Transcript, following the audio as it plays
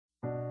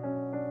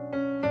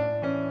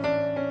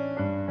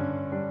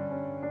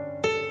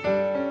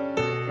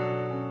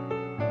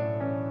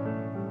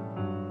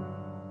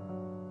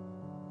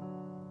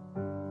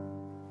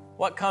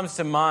What comes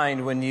to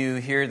mind when you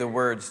hear the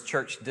words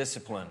church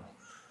discipline?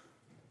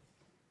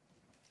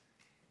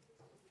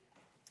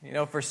 You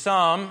know, for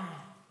some,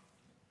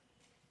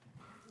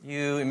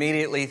 you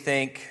immediately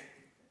think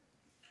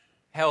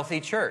healthy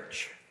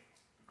church.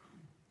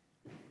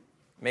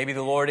 Maybe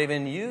the Lord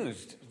even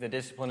used the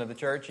discipline of the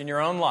church in your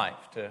own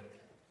life to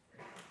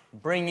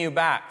bring you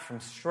back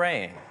from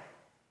straying.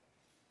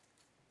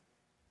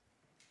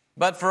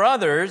 But for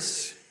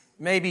others,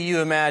 maybe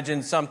you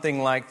imagine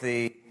something like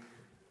the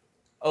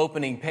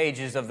opening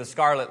pages of the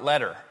Scarlet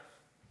Letter,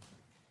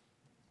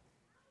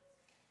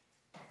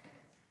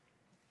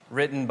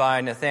 written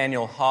by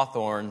Nathaniel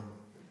Hawthorne.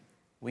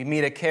 We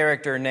meet a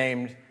character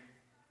named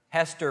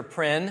Hester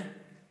Prynne.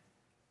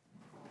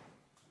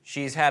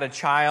 She's had a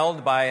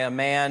child by a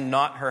man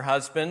not her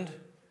husband.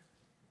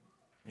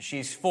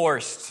 She's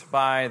forced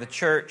by the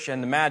church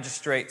and the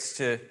magistrates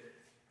to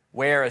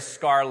wear a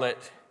scarlet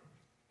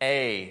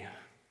A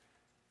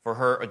for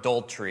her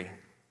adultery.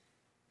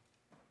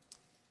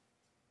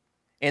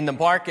 In the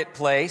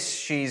marketplace,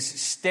 she's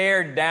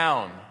stared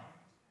down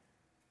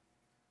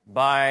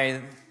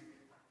by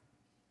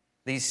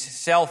these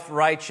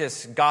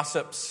self-righteous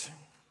gossips.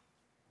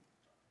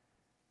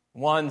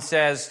 One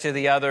says to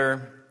the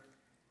other,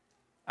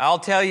 "I'll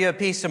tell you a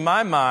piece of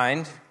my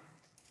mind.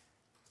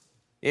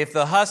 If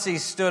the hussy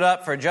stood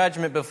up for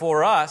judgment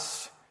before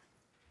us,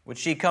 would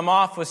she come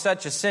off with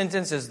such a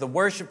sentence as the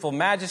worshipful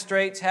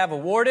magistrates have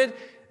awarded?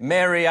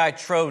 Marry, I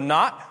trow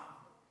not."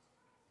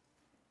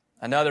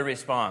 Another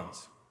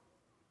responds,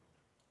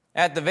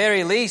 "At the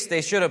very least,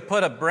 they should have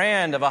put a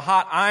brand of a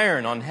hot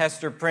iron on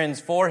Hester Prynne's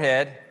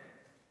forehead."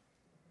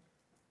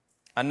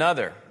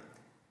 Another,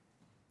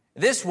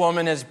 "This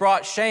woman has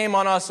brought shame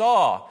on us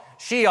all.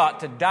 She ought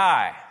to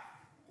die."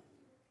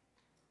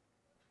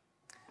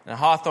 And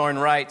Hawthorne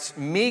writes,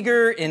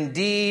 "Meager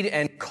indeed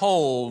and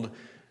cold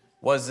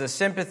was the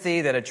sympathy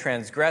that a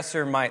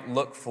transgressor might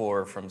look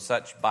for from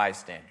such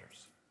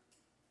bystanders."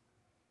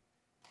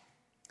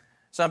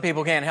 Some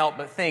people can't help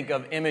but think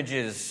of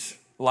images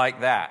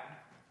like that.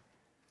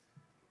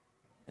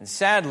 And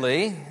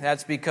sadly,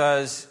 that's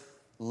because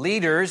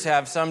leaders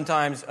have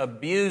sometimes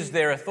abused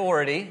their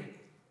authority,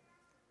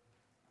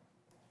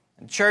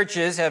 and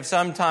churches have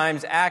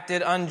sometimes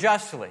acted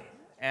unjustly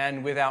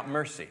and without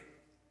mercy.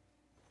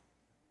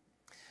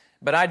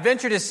 But I'd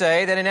venture to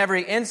say that in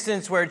every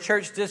instance where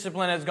church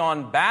discipline has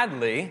gone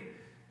badly,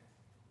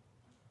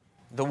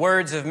 the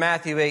words of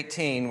Matthew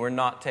 18 were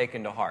not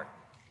taken to heart.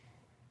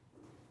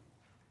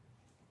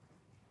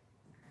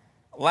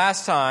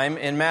 Last time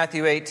in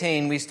Matthew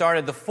 18, we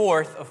started the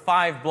fourth of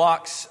 5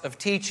 blocks of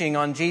teaching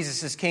on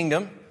Jesus'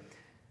 kingdom.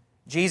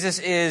 Jesus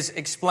is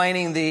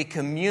explaining the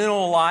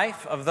communal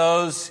life of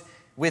those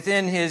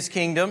within his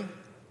kingdom.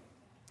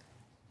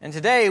 And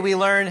today we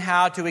learn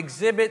how to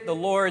exhibit the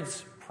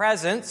Lord's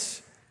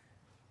presence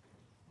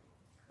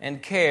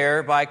and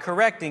care by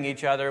correcting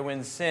each other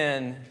when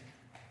sin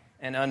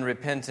and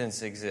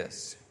unrepentance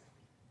exist.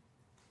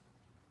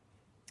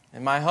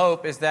 And my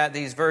hope is that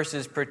these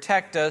verses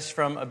protect us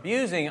from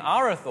abusing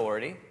our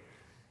authority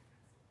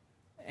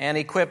and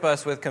equip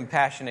us with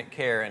compassionate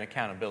care and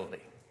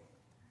accountability.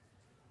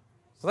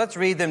 So let's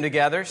read them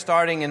together,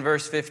 starting in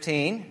verse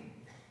 15.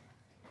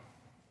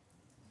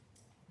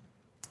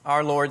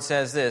 Our Lord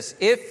says this,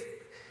 "If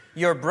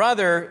your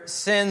brother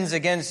sins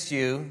against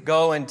you,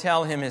 go and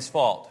tell him his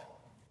fault,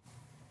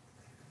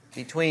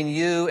 between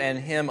you and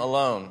him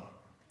alone.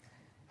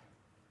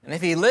 And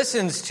if he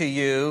listens to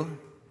you,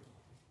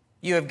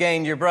 you have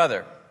gained your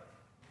brother.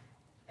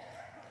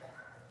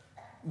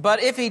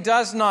 But if he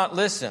does not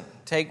listen,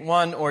 take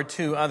 1 or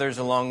 2 others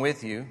along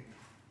with you,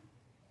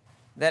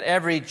 that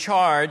every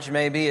charge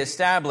may be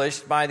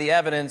established by the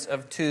evidence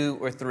of 2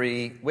 or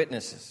 3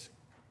 witnesses.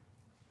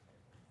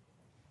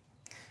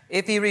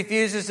 If he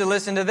refuses to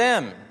listen to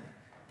them,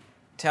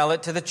 tell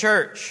it to the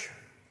church.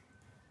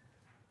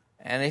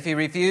 And if he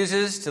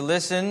refuses to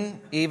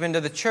listen even to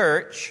the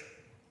church,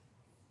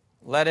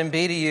 let him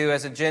be to you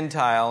as a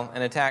Gentile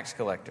and a tax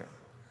collector.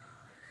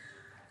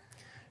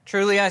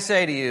 Truly I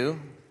say to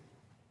you,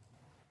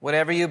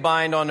 whatever you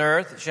bind on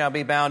earth shall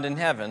be bound in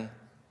heaven,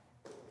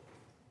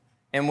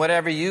 and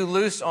whatever you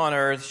loose on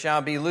earth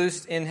shall be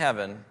loosed in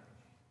heaven.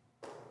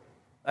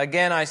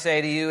 Again I say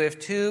to you, if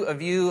 2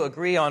 of you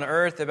agree on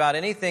earth about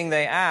anything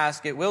they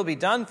ask, it will be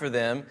done for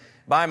them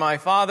by my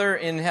Father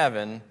in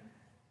heaven.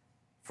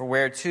 For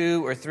where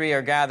 2 or 3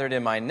 are gathered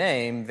in my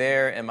name,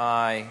 there am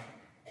I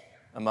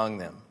among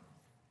them."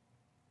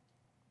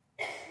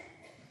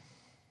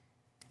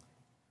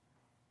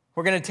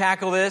 We're going to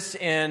tackle this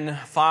in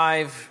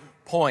 5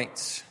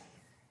 points.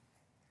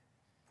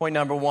 Point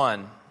number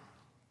 1,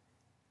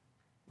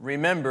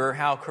 remember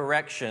how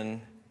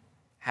correction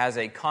has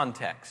a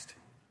context.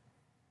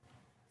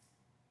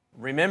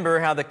 Remember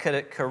how the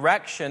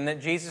correction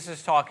that Jesus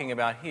is talking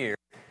about here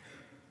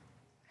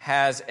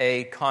has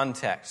a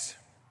context.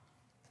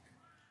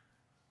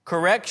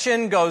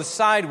 Correction goes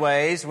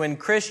sideways when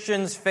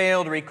Christians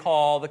fail to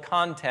recall the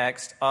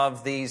context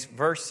of these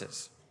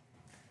verses.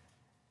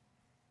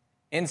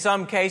 In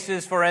some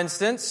cases, for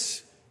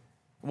instance,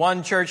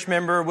 One church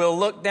member will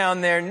look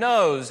down their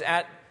nose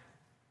at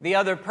the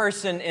other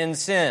person in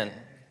sin.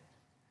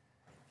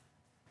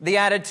 The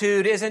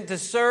attitude isn't to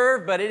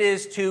serve, but it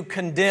is to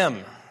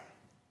condemn.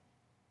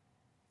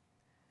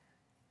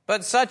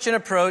 But such an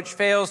approach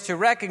fails to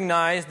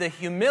recognize the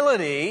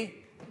humility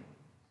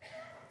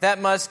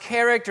that must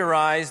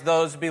characterize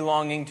those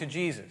belonging to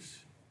Jesus.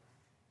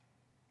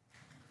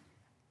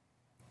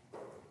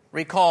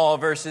 Recall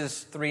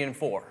verses 3 and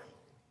 4.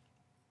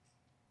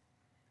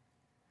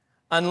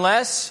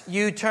 Unless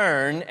you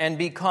turn and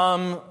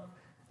become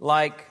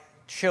like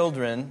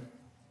children,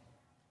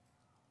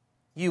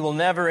 you will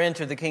never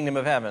enter the kingdom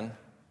of heaven.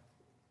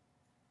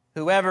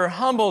 Whoever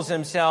humbles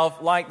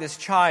himself like this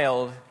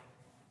child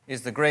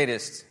is the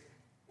greatest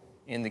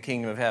in the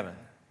kingdom of heaven.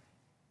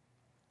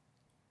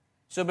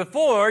 So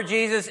before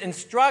Jesus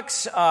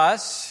instructs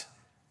us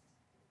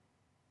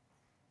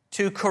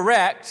to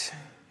correct,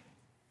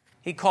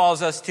 he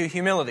calls us to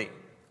humility,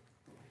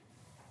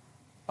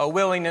 a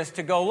willingness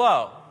to go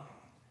low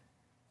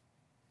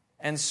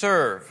and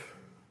serve.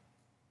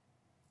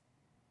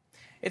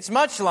 It's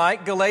much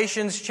like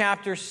Galatians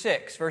chapter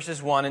 6,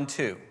 verses 1 and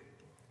 2.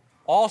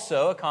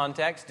 Also a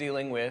context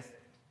dealing with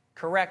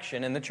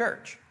correction in the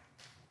church.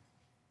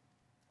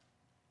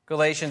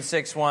 Galatians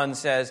 6:1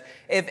 says,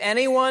 "If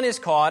anyone is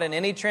caught in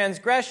any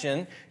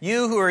transgression,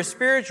 you who are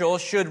spiritual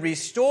should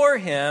restore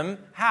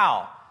him,"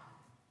 how?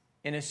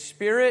 "In a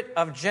spirit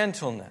of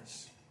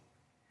gentleness,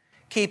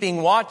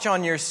 keeping watch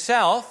on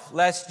yourself,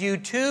 lest you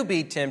too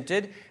be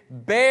tempted.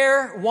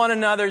 Bear one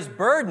another's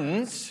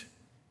burdens,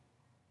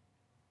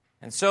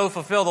 and so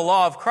fulfill the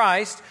law of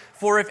Christ.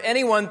 For if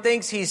anyone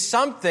thinks he's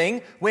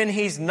something when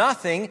he's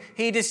nothing,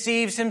 he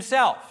deceives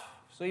himself."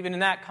 So even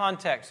in that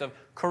context of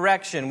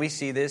correction, we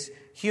see this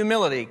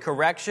humility.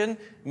 Correction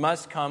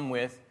must come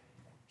with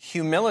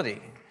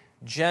humility,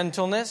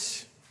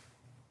 gentleness,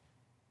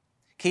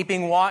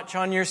 keeping watch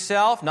on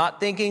yourself, not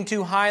thinking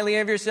too highly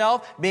of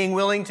yourself, being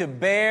willing to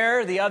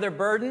bear the other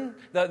burden,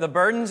 the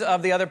burdens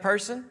of the other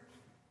person.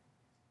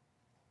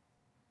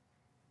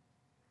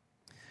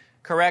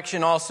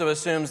 Correction also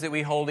assumes that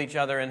we hold each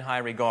other in high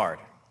regard.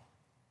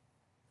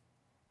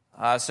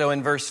 So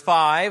in verse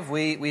 5,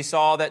 we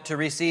saw that to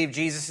receive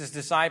Jesus'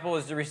 disciple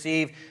is to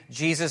receive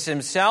Jesus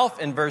himself.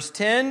 In verse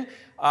 10,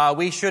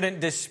 we shouldn't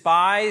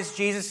despise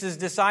Jesus'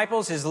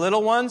 disciples, his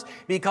little ones,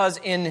 because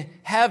in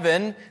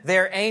heaven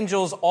their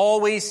angels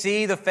always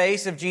see the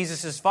face of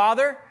Jesus'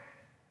 Father.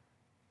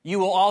 You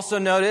will also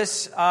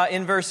notice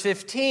in verse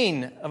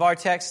 15 of our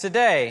text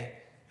today,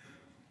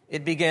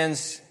 it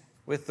begins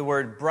with the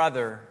word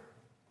brother.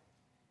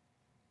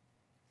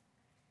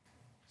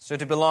 So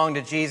to belong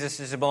to Jesus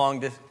is to belong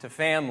to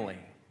family.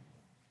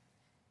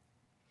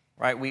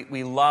 Right?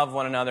 We love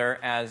one another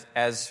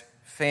as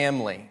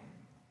family.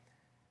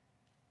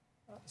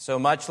 So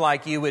much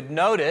like you would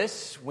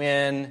notice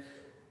when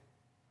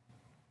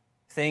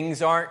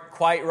things aren't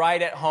quite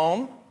right at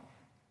home,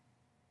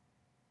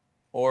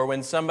 or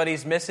when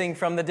somebody's missing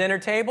from the dinner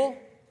table,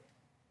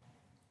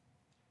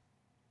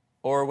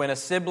 or when a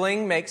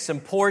sibling makes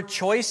some poor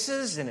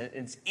choices and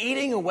it's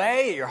eating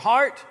away at your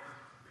heart.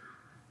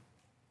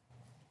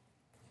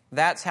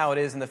 That's how it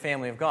is in the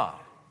family of God.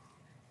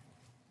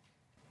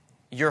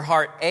 Your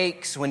heart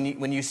aches when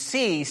you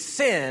see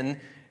sin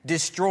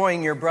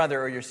destroying your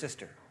brother or your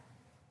sister.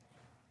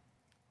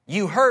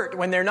 You hurt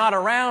when they're not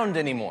around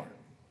anymore.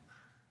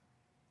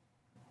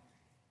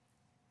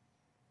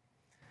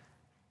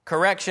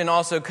 Correction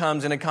also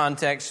comes in a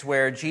context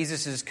where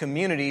Jesus'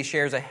 community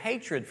shares a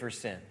hatred for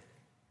sin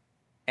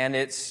and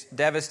its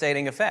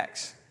devastating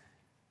effects.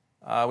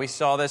 We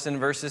saw this in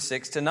verses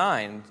 6 to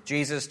 9.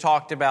 Jesus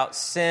talked about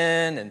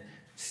sin and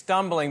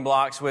stumbling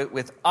blocks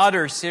with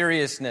utter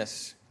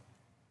seriousness.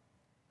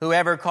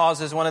 "Whoever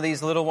causes one of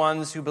these little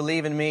ones who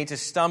believe in me to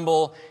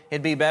stumble,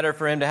 it'd be better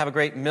for him to have a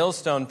great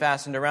millstone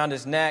fastened around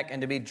his neck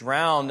and to be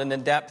drowned in the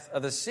depth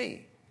of the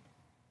sea."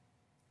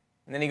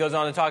 And then he goes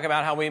on to talk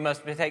about how we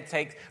must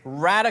take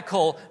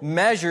radical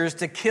measures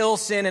to kill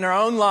sin in our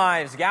own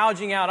lives,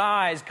 gouging out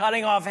eyes,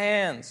 cutting off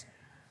hands.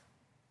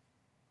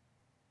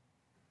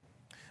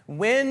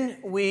 When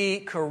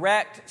we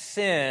correct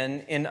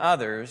sin in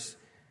others,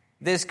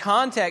 this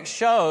context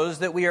shows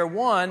that we are,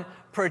 one,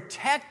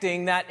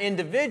 protecting that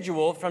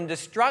individual from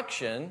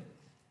destruction,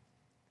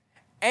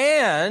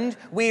 and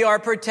we are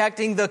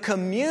protecting the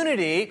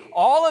community,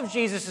 all of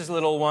Jesus'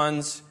 little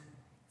ones,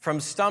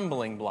 from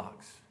stumbling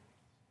blocks.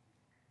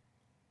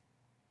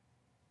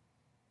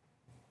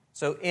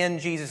 So in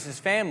Jesus'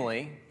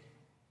 family,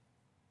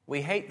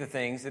 we hate the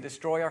things that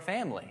destroy our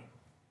family.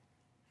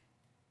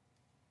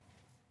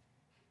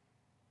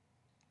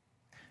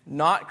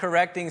 Not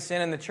correcting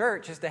sin in the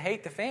church is to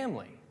hate the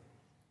family.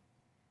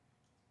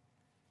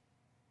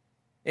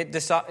 It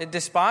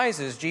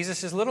despises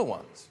Jesus' little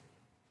ones.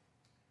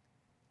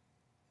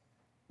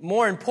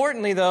 More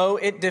importantly, though,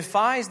 it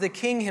defies the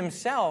King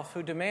himself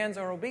who demands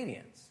our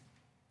obedience.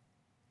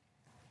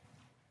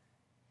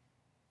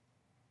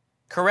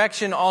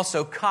 Correction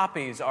also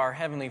copies our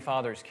Heavenly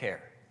Father's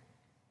care.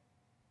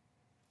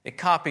 It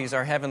copies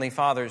our Heavenly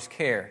Father's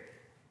care.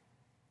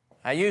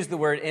 I used the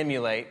word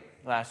emulate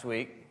last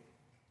week.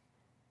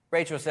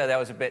 Rachel said that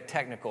was a bit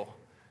technical.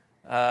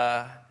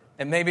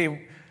 And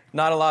maybe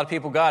not a lot of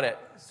people got it.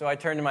 So I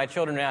turned to my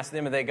children and asked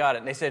them if they got it.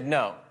 And they said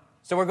no.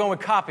 So we're going with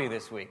copy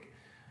this week.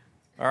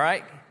 All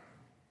right?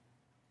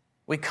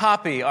 We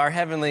copy our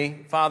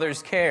Heavenly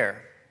Father's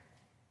care.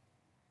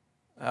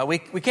 We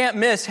can't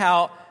miss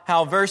how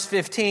verse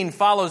 15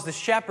 follows the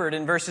shepherd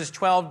in verses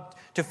 12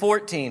 to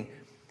 14.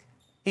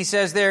 He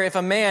says there, if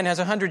a man has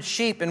 100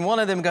 sheep and one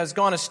of them has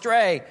gone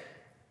astray,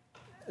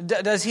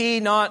 does he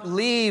not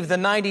leave the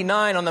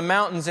 99 on the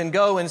mountains and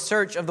go in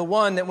search of the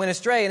one that went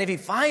astray? And if he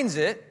finds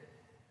it,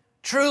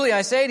 truly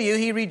I say to you,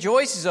 he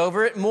rejoices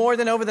over it more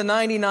than over the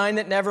 99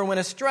 that never went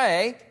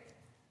astray.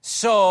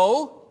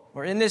 So,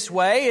 or in this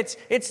way,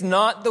 it's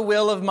not the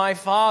will of my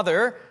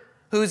Father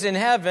who's in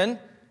heaven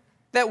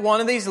that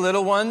one of these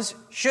little ones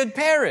should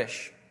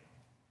perish.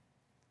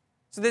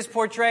 So this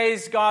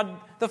portrays God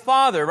the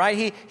Father,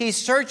 right? He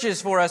searches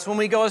for us when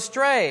we go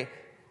astray.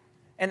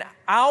 And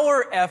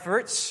our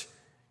efforts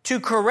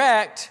to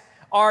correct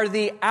are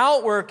the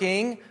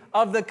outworking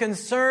of the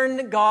concern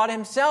that God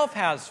Himself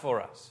has for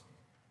us.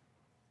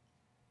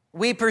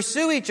 We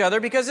pursue each other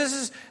because this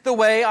is the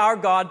way our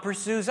God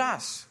pursues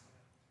us.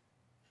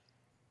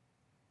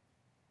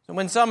 So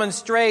when someone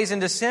strays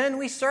into sin,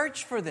 we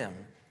search for them.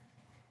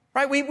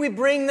 Right? We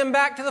bring them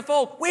back to the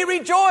fold. We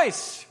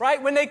rejoice,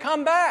 right, when they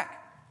come back.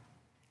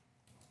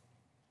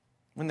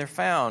 When they're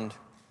found.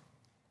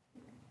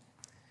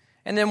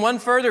 And then one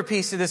further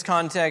piece of this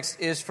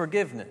context is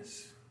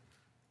forgiveness.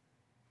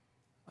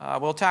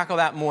 We'll tackle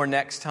that more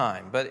next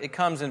time, but it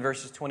comes in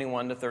verses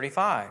 21 to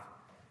 35.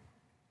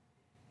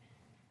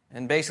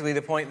 And basically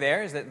the point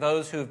there is that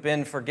those who've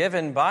been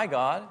forgiven by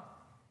God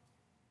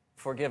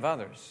forgive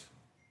others.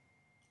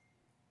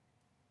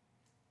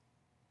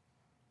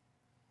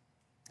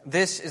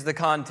 This is the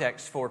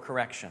context for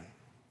correction.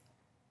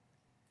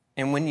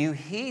 And when you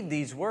heed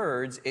these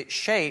words, it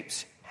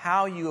shapes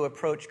how you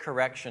approach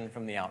correction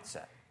from the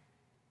outset.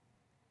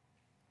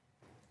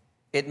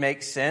 It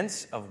makes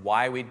sense of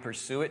why we'd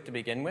pursue it to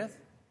begin with,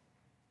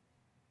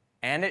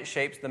 and it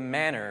shapes the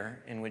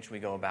manner in which we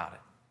go about it.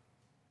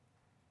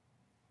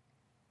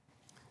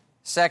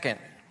 Second,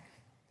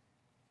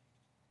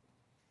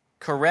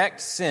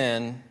 correct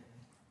sin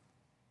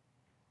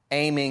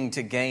aiming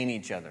to gain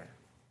each other.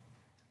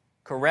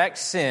 Correct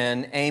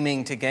sin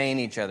aiming to gain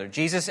each other.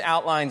 Jesus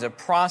outlines a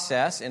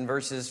process in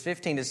verses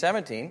 15 to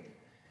 17,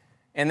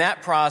 and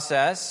that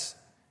process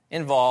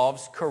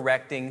involves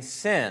correcting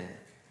sin.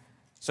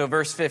 So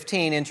verse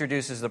 15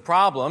 introduces the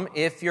problem.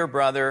 If your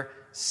brother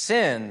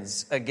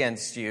sins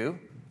against you.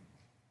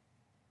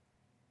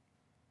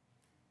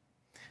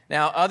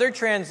 Now, other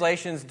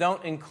translations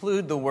don't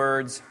include the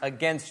words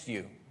against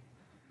you,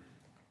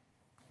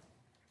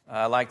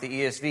 like the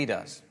ESV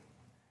does.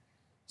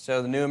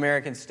 So the New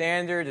American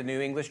Standard, the New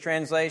English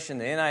Translation,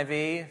 the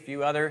NIV,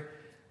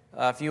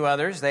 a few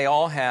others, they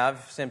all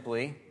have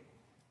simply,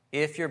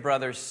 if your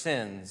brother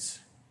sins.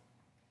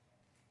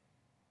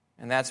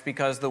 And that's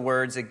because the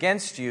words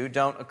against you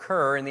don't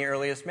occur in the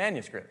earliest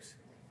manuscripts.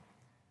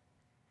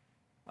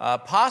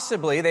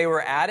 Possibly they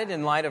were added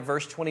in light of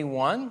verse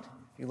 21.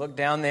 If you look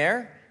down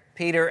there,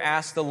 Peter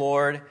asked the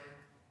Lord,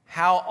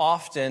 how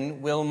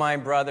often will my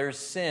brother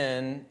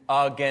sin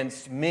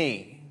against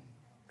me?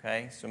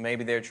 Okay, so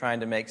maybe they're trying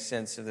to make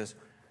sense of this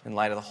in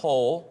light of the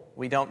whole.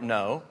 We don't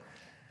know.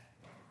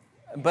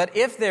 But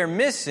if they're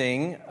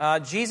missing,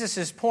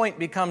 Jesus' point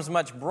becomes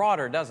much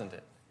broader, doesn't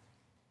it?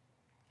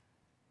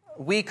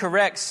 We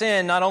correct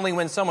sin not only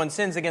when someone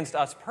sins against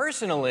us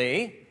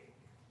personally,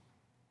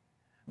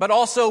 but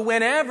also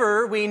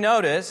whenever we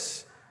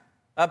notice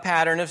a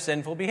pattern of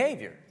sinful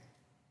behavior.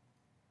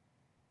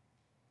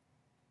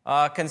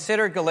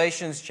 Consider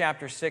Galatians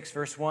chapter 6,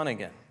 verse 1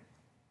 again.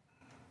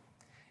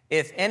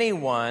 If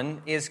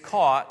anyone is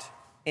caught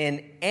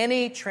in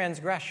any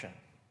transgression,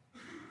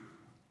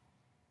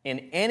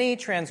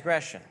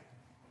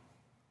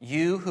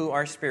 you who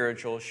are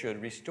spiritual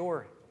should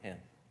restore him.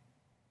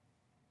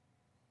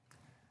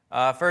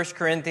 1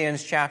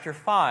 Corinthians chapter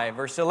 5,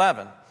 verse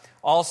 11.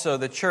 Also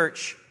the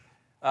church,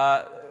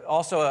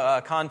 also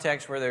a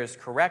context where there's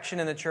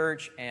correction in the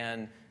church,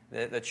 and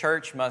the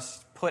church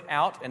must put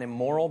out an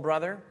immoral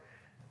brother.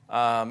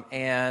 Paul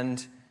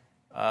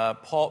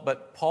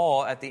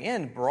at the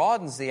end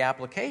broadens the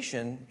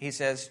application. He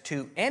says,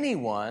 to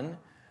anyone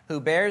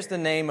who bears the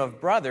name of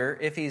brother,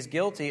 if he's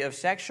guilty of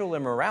sexual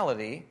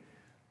immorality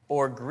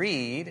or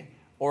greed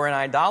or an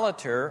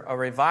idolater, a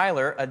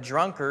reviler, a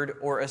drunkard,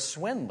 or a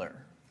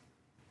swindler.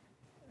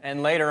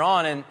 And later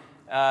on in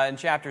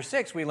chapter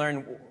 6, we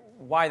learn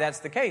why that's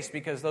the case,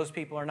 because those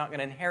people are not going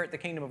to inherit the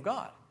kingdom of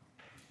God.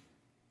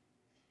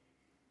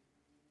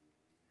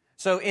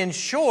 So in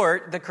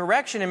short, the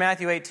correction in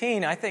Matthew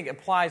 18, I think,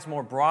 applies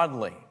more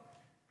broadly,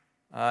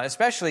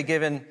 especially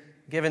given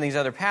these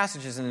other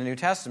passages in the New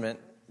Testament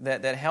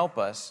that help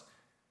us.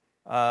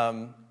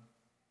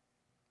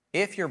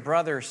 If your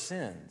brother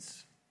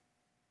sins,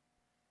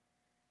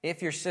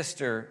 if your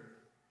sister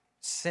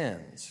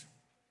sins.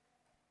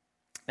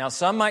 Now,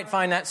 some might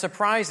find that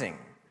surprising.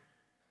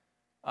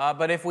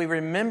 But if we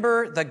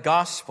remember the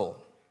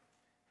gospel,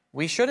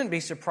 we shouldn't be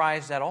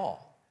surprised at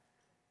all.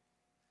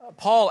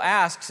 Paul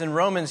asks in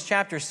Romans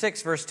chapter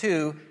 6, verse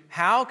 2,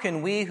 how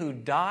can we who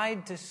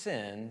died to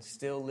sin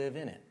still live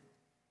in it?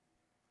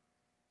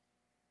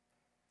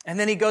 And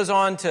then he goes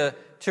on to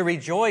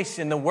rejoice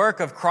in the work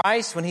of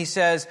Christ when he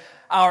says,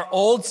 our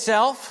old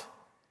self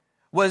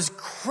was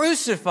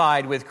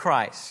crucified with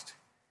Christ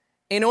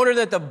in order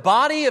that the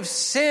body of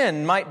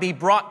sin might be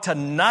brought to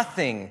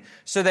nothing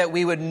so that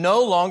we would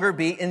no longer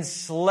be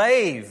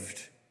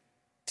enslaved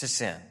to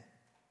sin.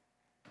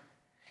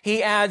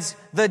 He adds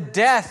the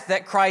death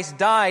that Christ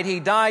died.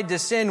 He died to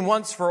sin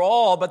once for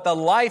all, but the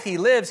life he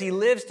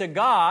lives to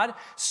God.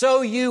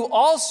 So you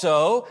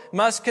also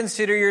must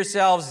consider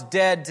yourselves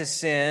dead to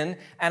sin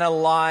and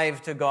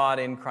alive to God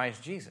in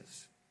Christ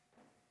Jesus.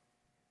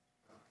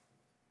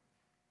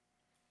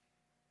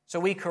 So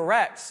we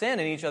correct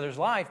sin in each other's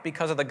life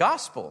because of the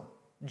gospel.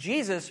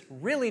 Jesus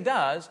really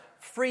does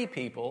free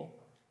people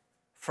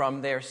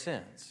from their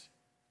sins.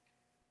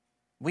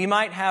 We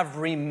might have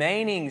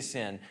remaining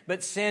sin,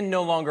 but sin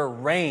no longer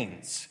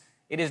reigns.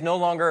 It is no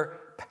longer,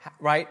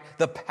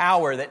 the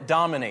power that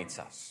dominates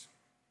us.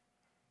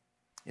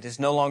 It is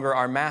no longer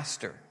our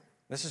master.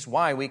 This is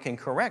why we can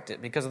correct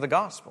it, because of the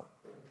gospel.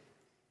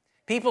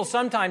 People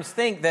sometimes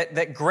think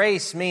that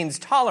grace means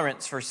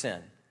tolerance for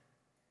sin,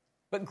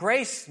 but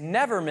grace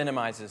never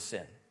minimizes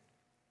sin.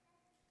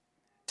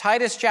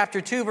 Titus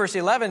chapter 2, verse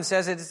 11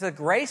 says it is the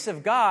grace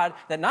of God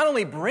that not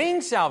only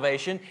brings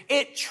salvation,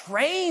 it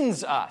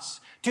trains us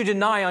to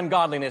deny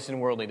ungodliness and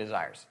worldly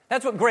desires.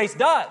 That's what grace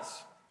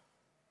does.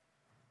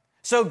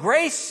 So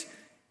grace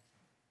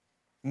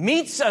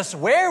meets us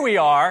where we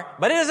are,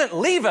 but it doesn't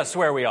leave us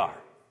where we are.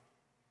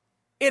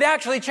 It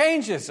actually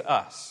changes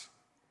us.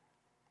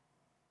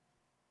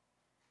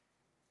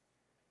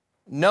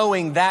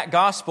 Knowing that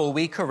gospel,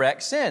 we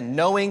correct sin.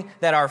 Knowing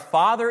that our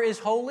Father is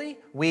holy,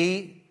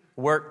 we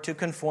work to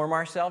conform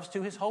ourselves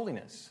to His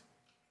holiness.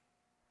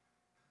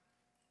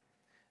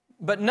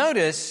 But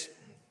notice,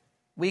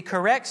 we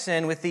correct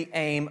sin with the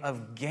aim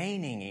of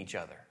gaining each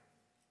other.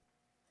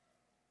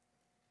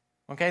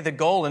 Okay, the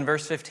goal in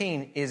verse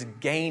 15 is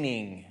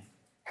gaining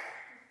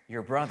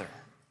your brother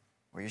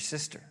or your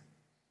sister.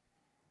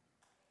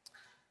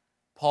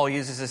 Paul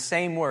uses the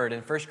same word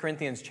in 1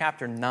 Corinthians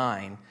chapter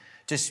 9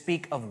 to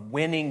speak of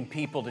winning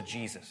people to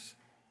Jesus.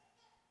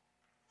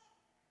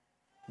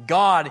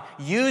 God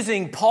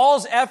using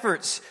Paul's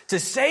efforts to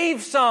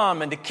save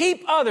some and to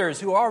keep others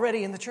who are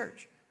already in the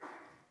church.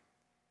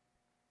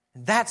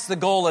 That's the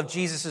goal of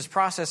Jesus'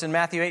 process in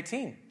Matthew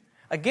 18.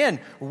 Again,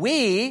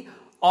 we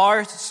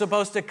are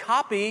supposed to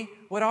copy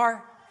what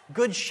our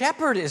good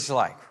shepherd is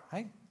like,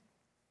 right?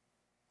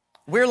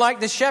 We're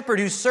like the shepherd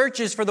who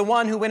searches for the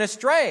one who went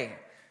astray.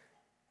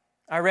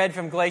 I read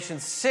from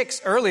Galatians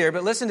 6 earlier,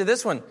 but listen to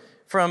this one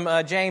from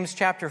James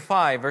chapter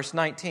 5, verse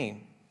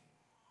 19.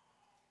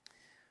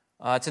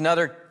 It's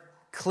another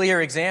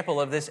clear example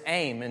of this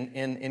aim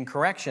in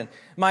correction.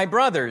 My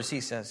brothers,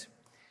 he says,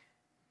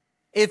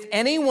 if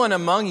anyone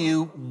among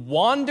you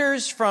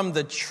wanders from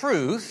the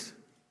truth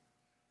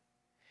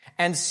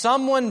and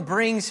someone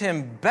brings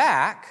him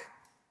back,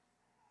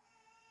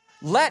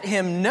 let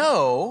him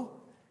know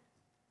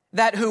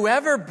that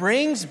whoever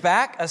brings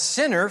back a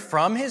sinner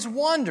from his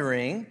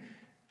wandering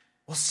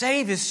will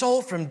save his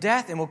soul from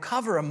death and will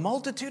cover a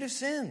multitude of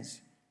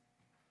sins.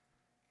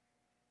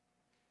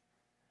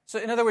 So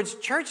in other words,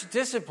 church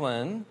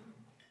discipline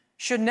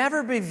should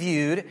never be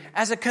viewed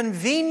as a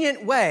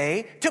convenient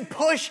way to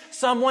push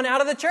someone out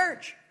of the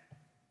church.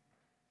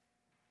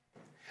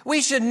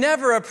 We should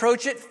never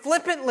approach it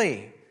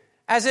flippantly,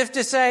 as if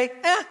to say,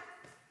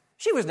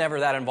 she was never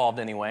that involved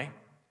anyway.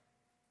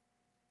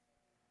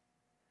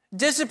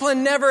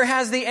 Discipline never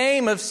has the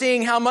aim of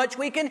seeing how much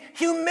we can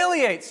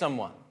humiliate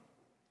someone.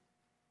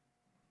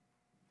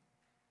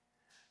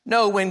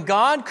 No, when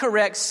God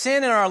corrects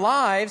sin in our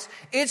lives,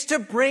 it's to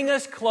bring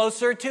us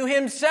closer to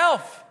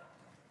Himself.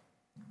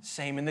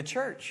 Same in the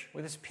church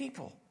with His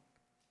people.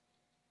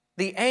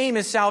 The aim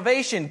is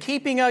salvation,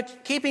 keeping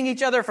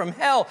each other from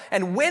hell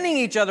and winning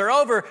each other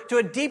over to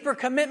a deeper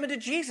commitment to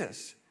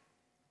Jesus.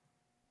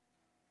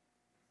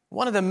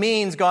 One of the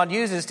means God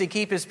uses to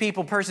keep His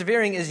people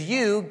persevering is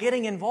you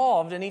getting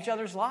involved in each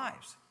other's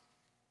lives.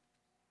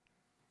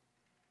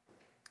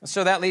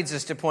 So that leads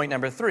us to point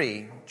number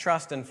 3,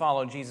 trust and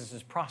follow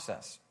Jesus'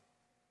 process.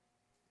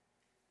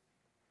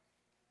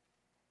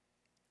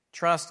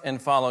 Trust and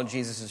follow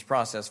Jesus'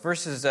 process.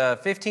 Verses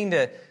 15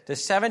 to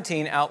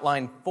 17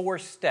 outline 4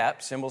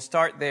 steps, and we'll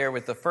start there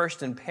with the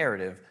first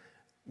imperative,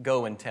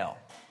 go and tell.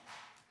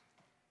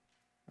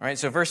 All right,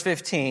 so verse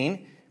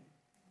 15,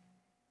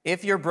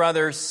 if your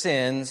brother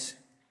sins,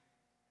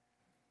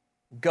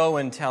 go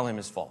and tell him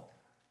his fault.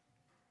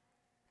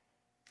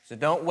 So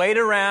don't wait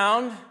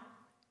around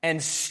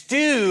and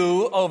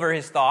stew over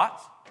his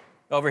thoughts,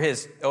 over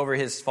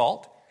his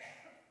fault.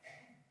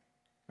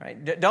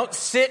 Right? Don't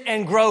sit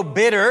and grow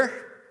bitter.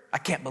 I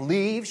can't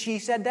believe she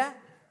said that.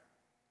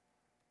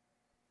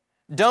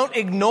 Don't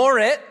ignore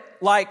it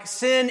like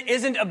sin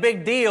isn't a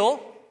big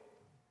deal.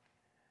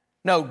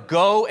 No,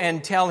 go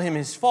and tell him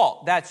his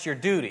fault. That's your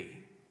duty.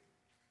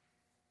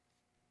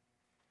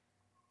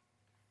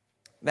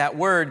 That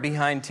word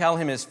behind tell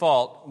him his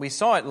fault, we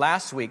saw it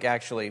last week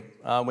actually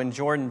when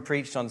Jordan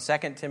preached on 2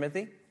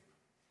 Timothy.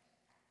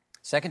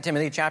 2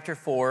 Timothy chapter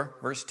 4,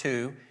 verse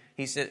 2,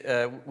 he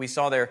said, we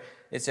saw there,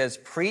 it says,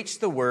 preach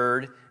the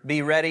word,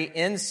 be ready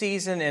in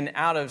season and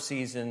out of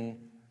season,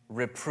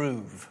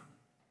 reprove.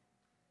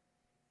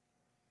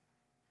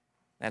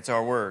 That's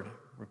our word,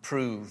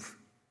 reprove.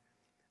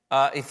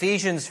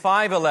 Ephesians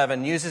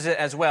 5:11 uses it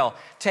as well.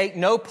 Take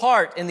no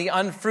part in the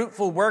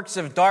unfruitful works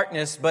of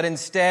darkness, but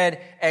instead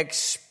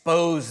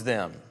expose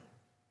them.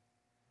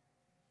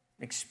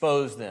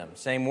 Expose them,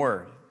 same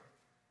word.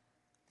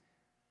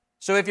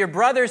 So if your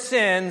brother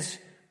sins,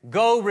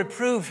 go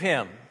reprove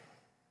him.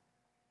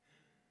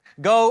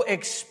 Go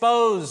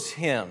expose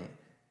him.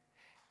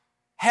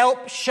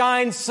 Help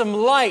shine some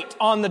light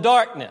on the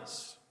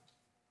darkness.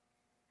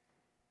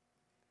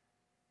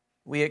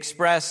 We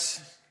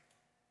express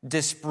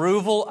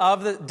disapproval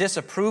of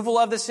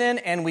the sin,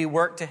 and we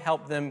work to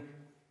help them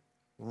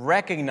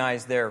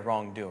recognize their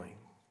wrongdoing.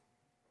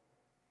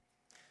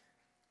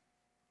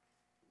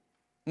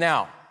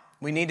 Now,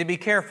 we need to be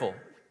careful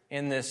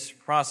in this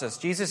process.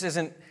 Jesus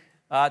isn't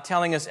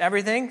telling us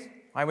everything.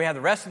 Why we have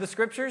the rest of the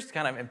scriptures to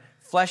kind of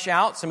flesh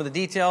out some of the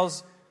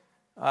details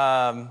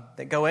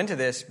that go into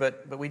this,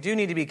 but we do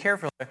need to be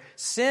careful.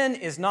 Sin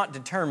is not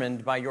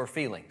determined by your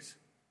feelings.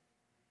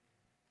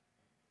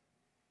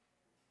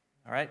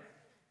 All right?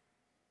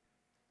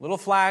 Little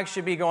flags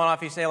should be going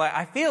off. You say, like,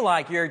 I feel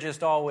like you're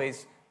just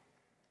always...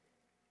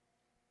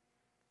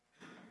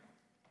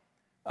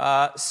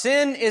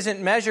 sin isn't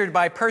measured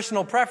by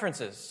personal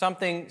preferences,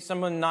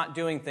 someone not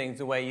doing things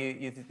the way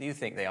you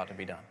think they ought to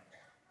be done.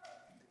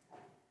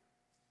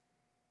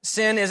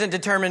 Sin isn't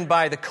determined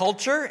by the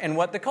culture and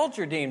what the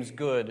culture deems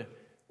good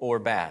or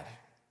bad.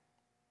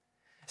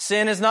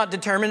 Sin is not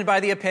determined by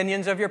the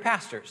opinions of your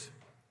pastors.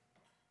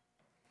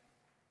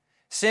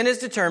 Sin is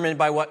determined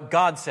by what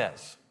God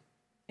says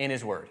in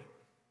His Word.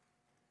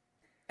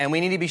 And we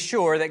need to be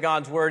sure that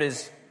God's Word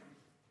is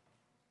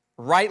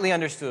rightly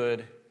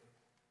understood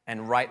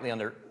and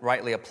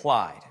rightly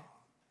applied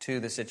to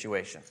the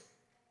situation.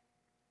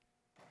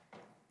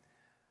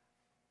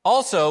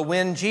 Also,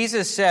 when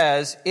Jesus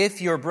says,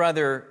 if your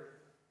brother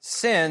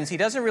sins, He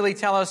doesn't really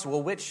tell us,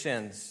 well, which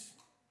sins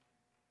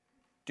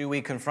do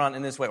we confront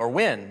in this way, or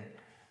when?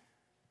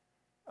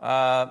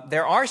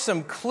 There are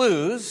some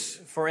clues.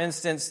 For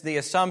instance, the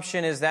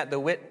assumption is that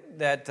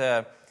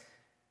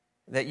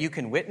that you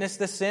can witness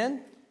the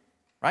sin,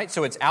 right?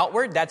 So it's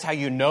outward. That's how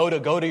you know to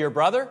go to your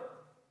brother.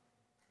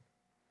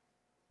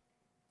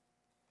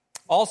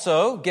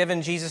 Also,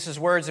 given Jesus'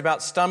 words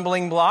about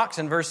stumbling blocks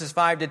in verses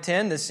 5 to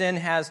 10, the sin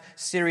has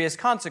serious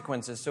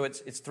consequences. So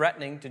it's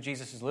threatening to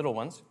Jesus' little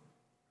ones.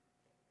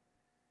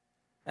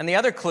 And the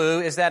other clue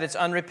is that it's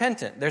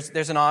unrepentant.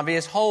 There's an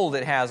obvious hold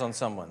it has on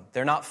someone.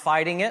 They're not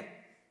fighting it.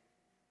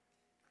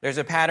 There's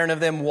a pattern of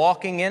them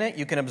walking in it.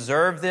 You can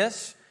observe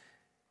this.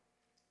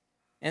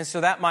 And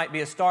so that might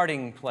be a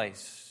starting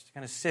place to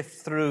kind of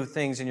sift through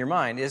things in your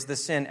mind. Is the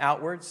sin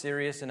outward,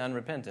 serious, and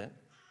unrepentant?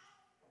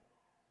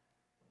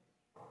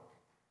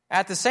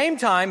 At the same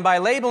time, by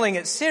labeling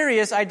it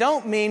serious, I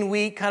don't mean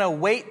we kind of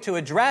wait to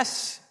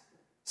address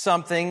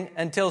something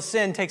until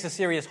sin takes a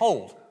serious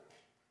hold.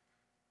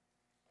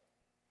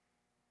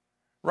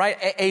 Right?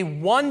 A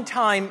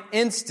one-time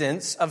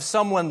instance of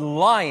someone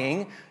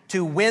lying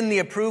to win the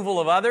approval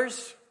of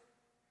others,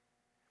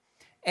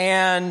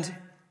 and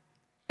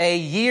a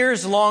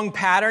years-long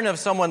pattern of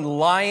someone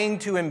lying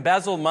to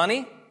embezzle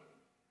money,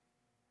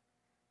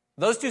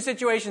 those two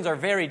situations are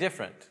very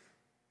different.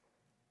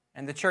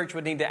 And the church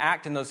would need to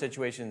act in those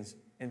situations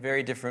in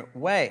very different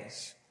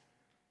ways.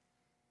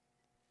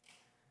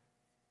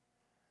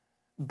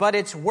 But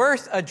it's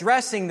worth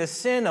addressing the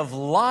sin of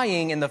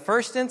lying in the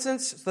first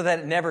instance so that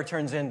it never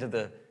turns into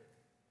the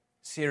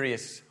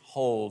serious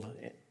hold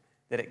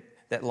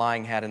that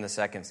lying had in the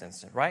second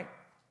instance, right?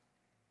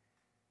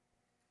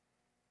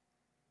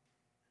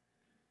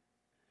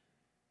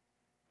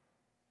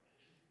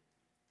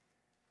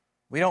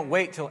 We don't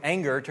wait till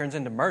anger turns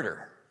into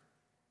murder.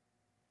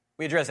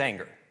 We address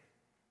anger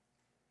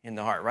in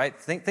the heart, right?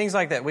 Things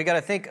like that. We got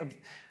to think of,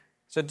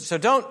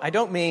 I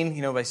don't mean,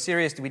 by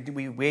serious,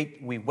 we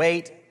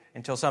wait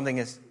until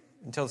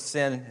until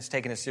sin has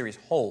taken a serious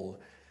hold.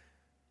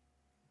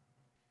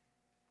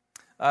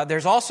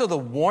 There's also the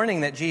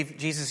warning that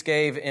Jesus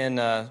gave in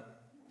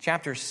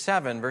chapter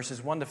 7,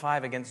 verses 1 to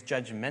 5 against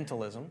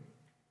judgmentalism.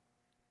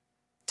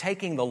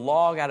 Taking the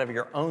log out of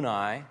your own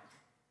eye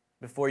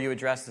before you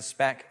address the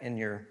speck in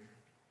your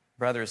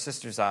brother or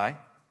sister's eye.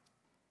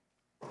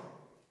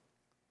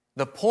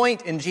 The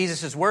point in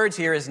Jesus' words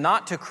here is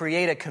not to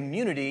create a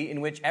community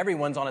in which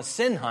everyone's on a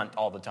sin hunt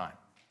all the time.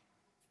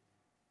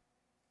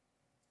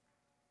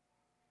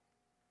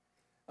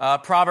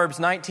 Proverbs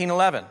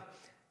 19:11.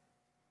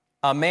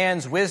 A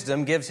man's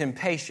wisdom gives him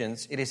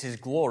patience. It is his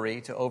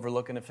glory to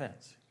overlook an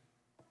offense.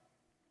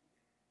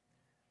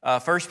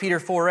 1 Peter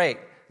 4:8.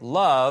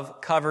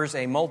 Love covers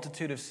a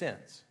multitude of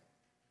sins.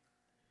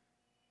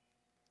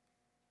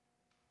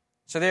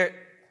 So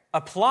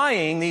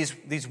applying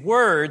these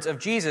words of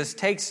Jesus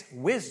takes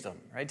wisdom,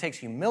 right? It takes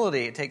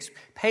humility, it takes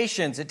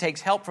patience, it takes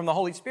help from the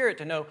Holy Spirit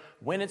to know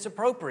when it's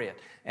appropriate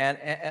and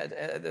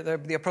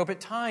the appropriate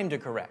time to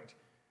correct.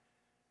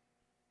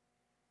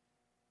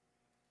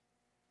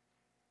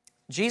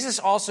 Jesus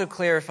also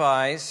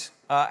clarifies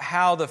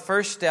how the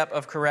first step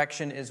of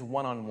correction is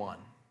one-on-one.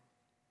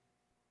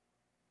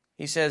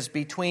 He says,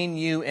 between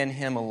you and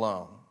him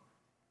alone.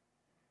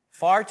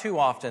 Far too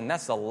often,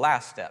 that's the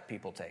last step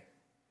people take.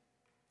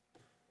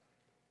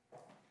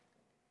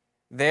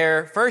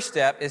 Their first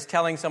step is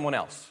telling someone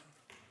else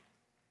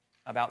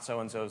about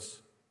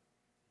so-and-so's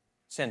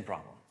sin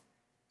problem.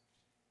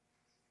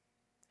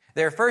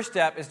 Their first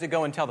step is to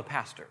go and tell the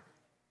pastor.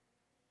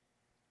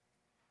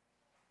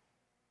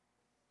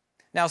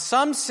 Now,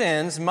 some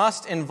sins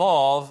must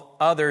involve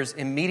others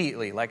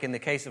immediately, like in the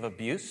case of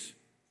abuse,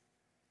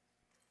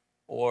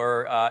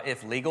 or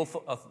if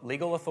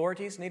legal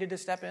authorities needed to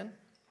step in.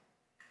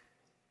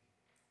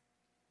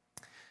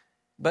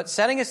 But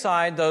setting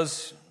aside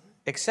those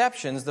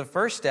exceptions, the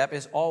first step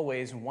is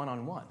always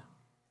one-on-one.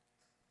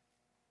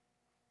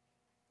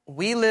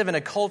 We live in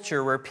a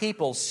culture where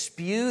people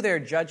spew their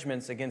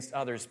judgments against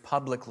others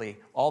publicly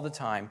all the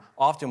time,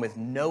 often with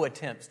no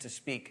attempts to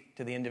speak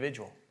to the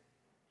individual.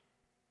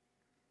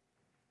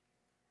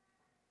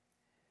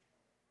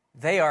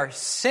 They are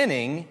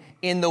sinning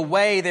in the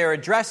way they're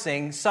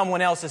addressing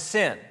someone else's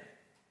sin.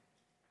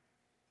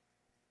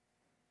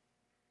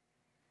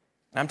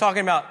 I'm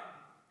talking about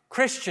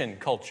Christian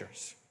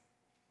cultures.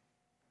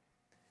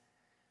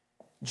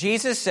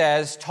 Jesus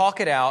says, talk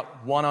it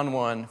out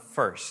one-on-one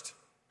first.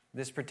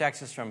 This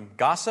protects us from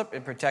gossip.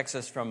 It protects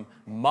us from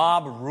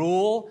mob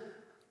rule,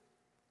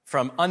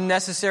 from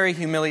unnecessary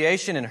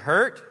humiliation and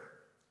hurt.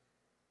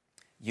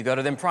 You go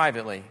to them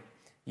privately.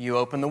 You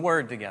open the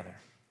Word together.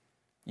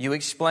 You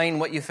explain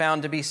what you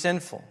found to be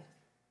sinful.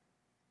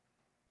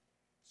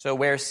 So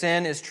where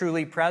sin is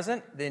truly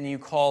present, then you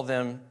call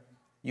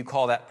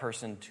that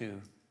person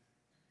to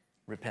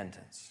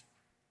repentance.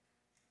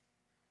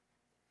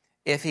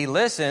 If he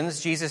listens,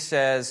 Jesus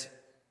says,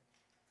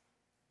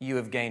 you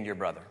have gained your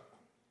brother.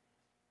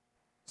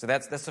 So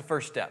that's the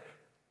first step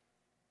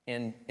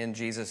in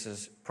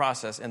Jesus'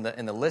 process. And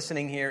the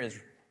listening here is,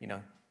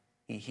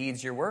 he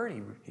heeds your word,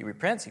 he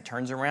repents, he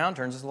turns around,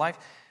 turns his life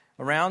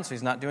around, so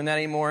he's not doing that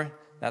anymore.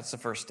 That's the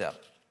first step.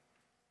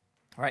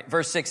 All right,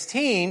 verse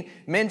 16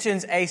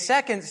 mentions a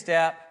second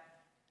step,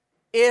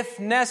 if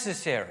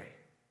necessary.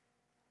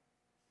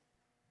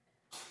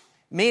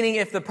 Meaning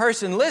if the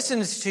person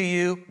listens to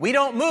you, we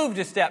don't move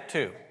to step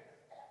 2.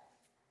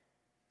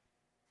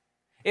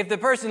 If the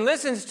person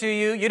listens to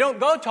you, you don't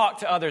go talk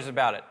to others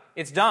about it.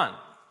 It's done.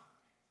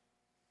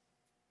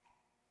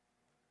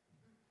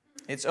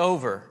 It's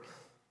over.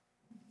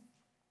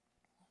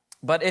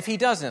 But if he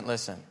doesn't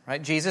listen,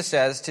 right? Jesus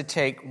says to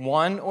take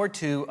 1 or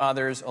 2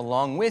 others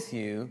along with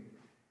you,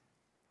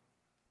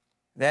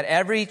 that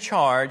every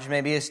charge may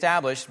be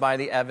established by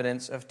the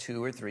evidence of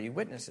 2 or 3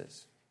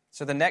 witnesses.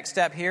 So the next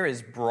step here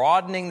is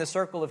broadening the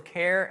circle of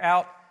care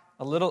out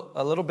a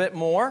little bit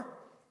more.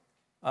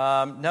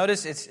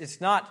 Notice it's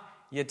not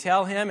you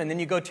tell him and then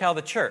you go tell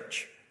the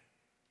church.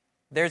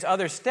 There's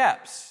other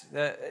steps.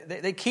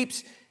 It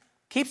keeps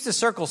the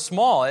circle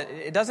small.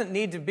 It doesn't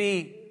need to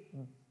be,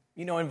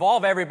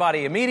 involve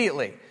everybody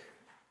immediately.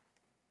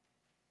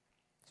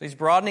 So he's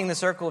broadening the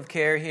circle of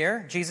care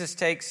here. Jesus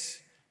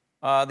takes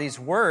these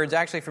words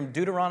actually from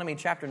Deuteronomy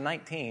chapter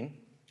 19,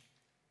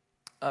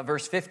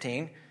 verse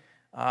 15.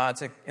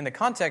 It's in the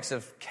context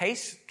of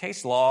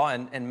case law,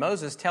 and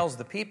Moses tells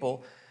the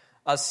people,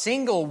 a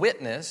single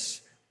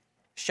witness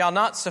shall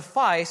not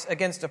suffice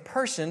against a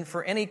person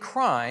for any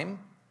crime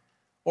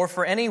or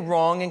for any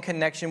wrong in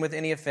connection with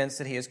any offense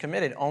that he has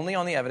committed. Only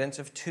on the evidence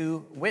of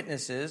 2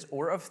 witnesses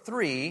or of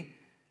 3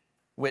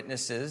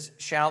 witnesses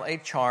shall a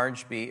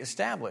charge be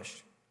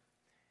established.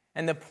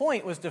 And the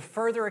point was to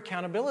further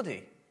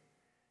accountability.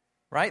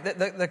 Right?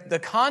 The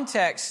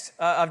context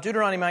of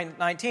Deuteronomy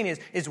 19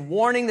 is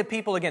warning the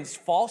people against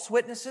false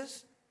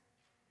witnesses,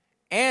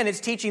 and it's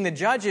teaching the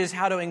judges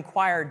how to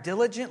inquire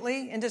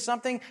diligently into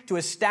something to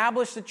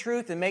establish the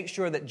truth and make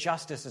sure that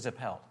justice is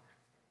upheld.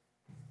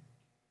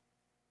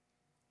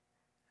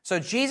 So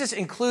Jesus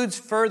includes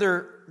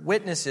further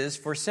witnesses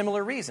for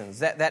similar reasons,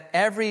 that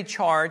every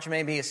charge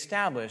may be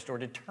established or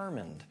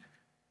determined.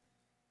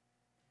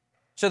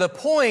 So the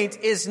point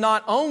is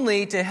not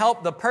only to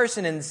help the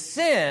person in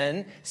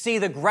sin see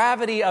the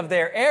gravity of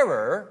their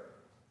error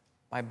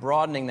by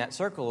broadening that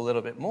circle a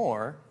little bit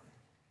more,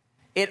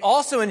 it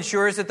also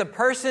ensures that the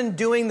person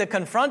doing the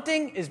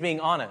confronting is being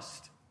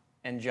honest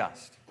and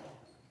just.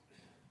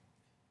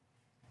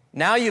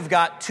 Now you've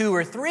got 2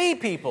 or 3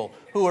 people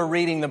who are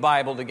reading the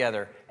Bible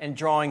together and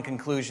drawing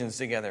conclusions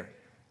together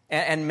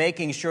and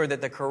making sure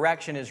that the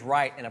correction is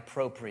right and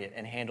appropriate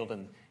and handled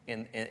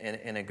in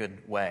a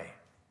good way.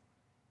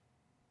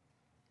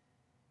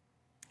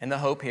 And the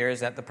hope here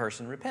is that the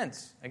person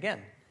repents again.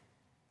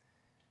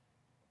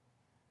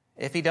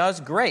 If he does,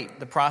 great.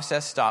 The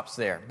process stops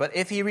there. But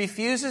if he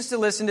refuses to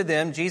listen to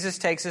them, Jesus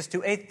takes us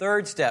to a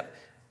third step.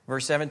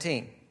 Verse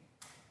 17.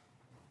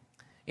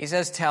 He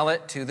says, tell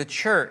it to the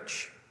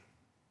church.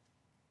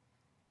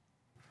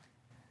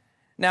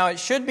 Now, it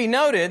should be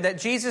noted that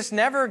Jesus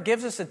never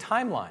gives us a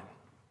timeline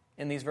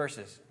in these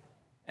verses.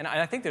 And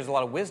I think there's a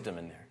lot of wisdom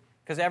in there,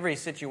 because every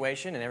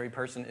situation and every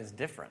person is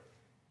different.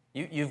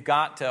 You've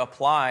got to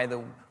apply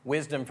the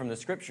wisdom from the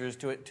Scriptures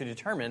to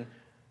determine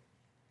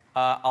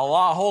a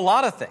whole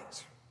lot of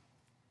things,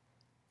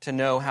 to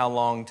know how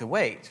long to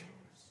wait.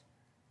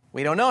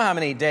 We don't know how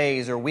many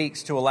days or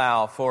weeks to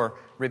allow for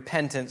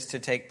repentance to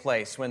take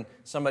place when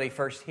somebody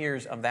first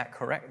hears of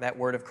that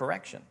word of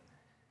correction.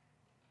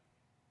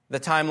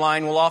 The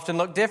timeline will often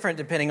look different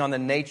depending on the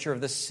nature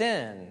of the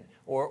sin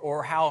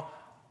or how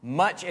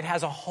much it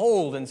has a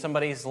hold in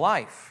somebody's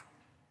life.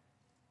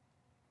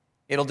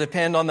 It'll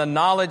depend on the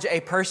knowledge a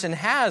person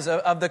has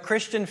of the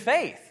Christian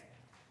faith.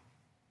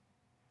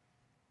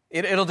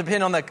 It'll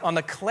depend on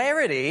the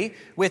clarity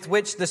with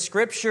which the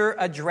Scripture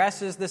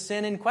addresses the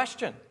sin in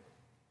question.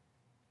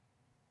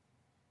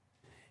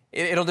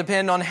 It'll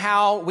depend on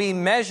how we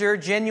measure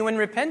genuine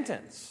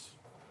repentance.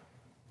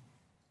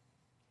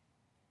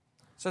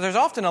 So there's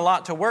often a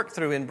lot to work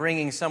through in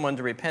bringing someone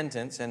to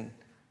repentance and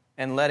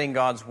letting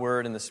God's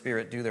Word and the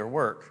Spirit do their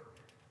work.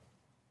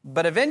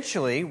 But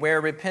eventually, where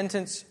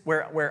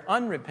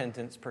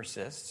unrepentance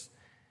persists,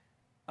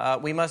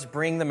 we must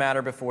bring the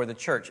matter before the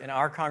church. In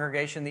our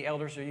congregation, the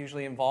elders are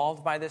usually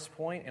involved by this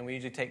point, and we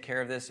usually take care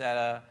of this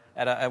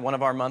at one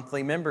of our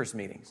monthly members'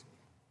 meetings.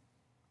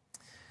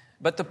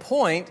 But the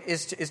point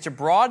is to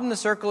broaden the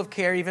circle of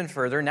care even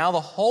further. Now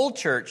the whole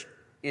church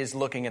is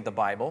looking at the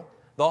Bible.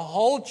 The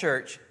whole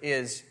church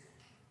is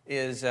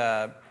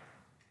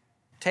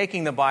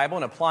taking the Bible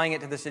and applying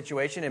it to the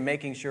situation and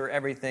making sure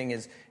everything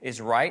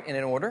is right and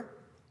in order.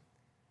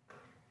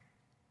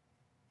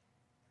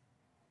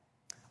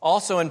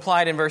 Also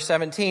implied in verse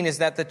 17 is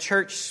that the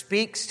church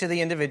speaks to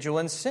the individual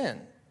in sin.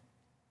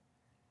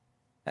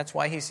 That's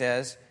why he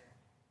says,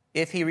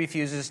 if he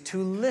refuses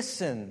to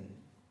listen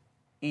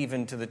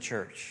even to the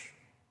church.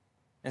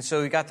 And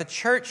so we've got the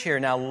church here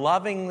now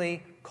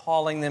lovingly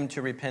calling them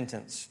to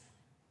repentance.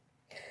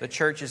 The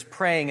church is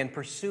praying and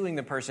pursuing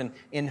the person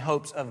in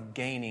hopes of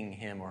gaining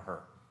him or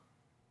her.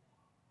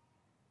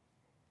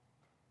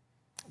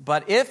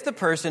 But if the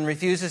person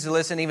refuses to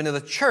listen even to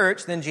the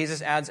church, then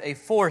Jesus adds a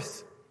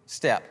fourth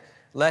step.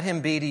 Let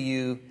him be to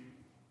you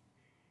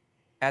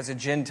as a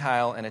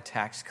Gentile and a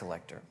tax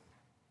collector.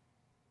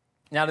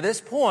 Now, to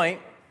this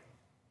point,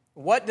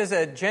 what does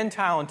a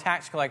Gentile and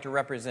tax collector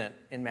represent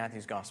in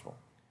Matthew's gospel?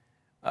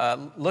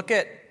 Look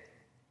at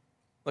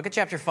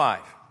chapter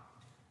 5.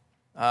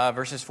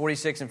 Verses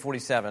 46 and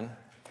 47.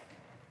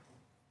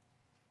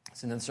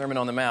 It's in the Sermon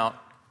on the Mount.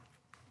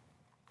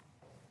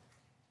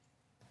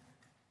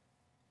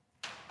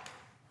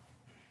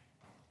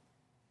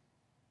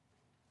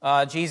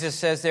 Jesus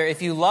says there,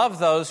 if you love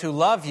those who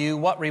love you,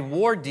 what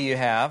reward do you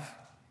have?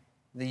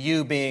 The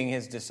you being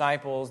his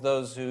disciples,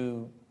 those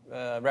who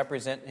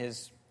represent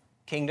his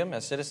kingdom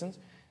as citizens.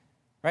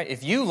 Right?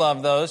 If you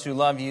love those who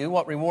love you,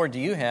 what reward do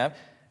you have?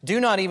 Do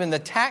not even the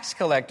tax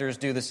collectors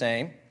do the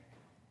same?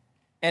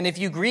 And if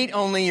you greet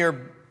only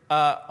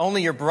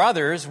your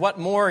brothers, what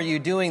more are you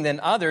doing than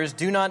others?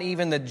 Do not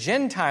even the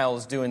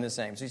Gentiles doing the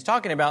same? So he's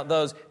talking about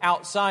those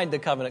outside the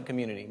covenant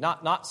community,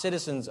 not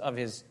citizens of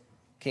his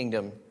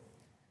kingdom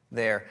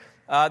there.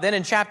 Then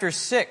in chapter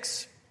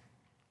 6,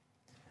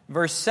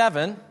 verse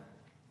 7,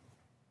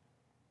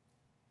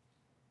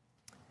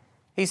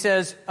 he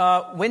says,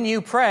 when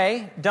you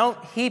pray,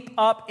 don't heap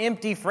up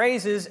empty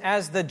phrases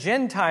as the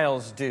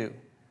Gentiles do,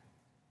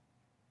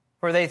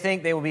 for they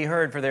think they will be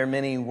heard for their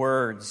many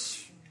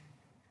words.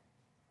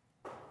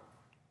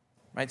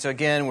 Right, so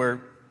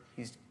again,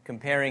 he's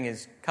comparing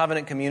his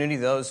covenant community,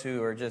 those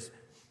who are just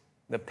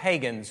the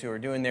pagans who are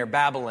doing their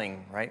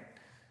babbling, right,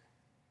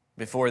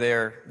 before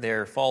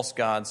their false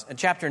gods. In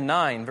chapter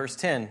 9, verse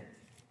 10.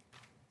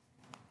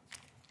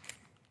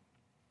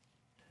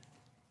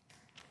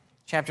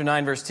 Chapter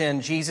 9, verse 10,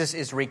 Jesus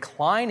is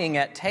reclining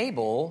at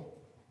table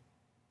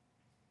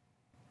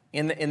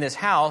in this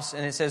house,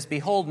 and it says,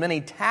 behold, many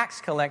tax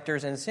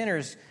collectors and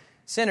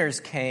sinners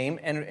came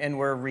and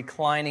were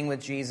reclining with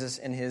Jesus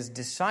and his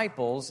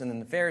disciples, and then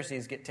the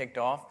Pharisees get ticked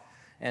off,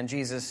 and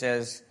Jesus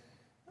says,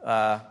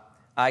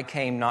 I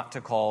came not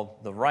to call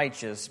the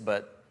righteous,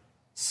 but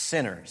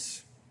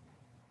sinners.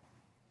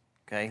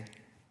 Okay?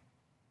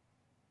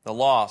 The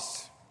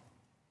lost.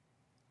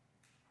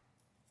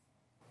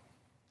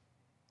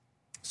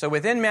 So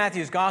within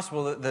Matthew's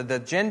gospel, the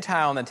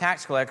Gentile and the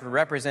tax collector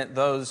represent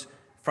those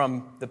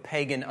from the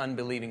pagan,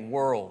 unbelieving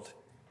world.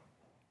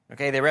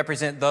 Okay, they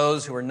represent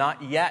those who are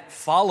not yet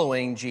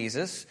following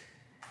Jesus,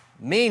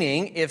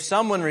 meaning if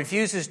someone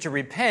refuses to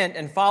repent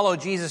and follow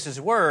Jesus'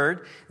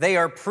 word, they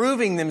are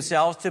proving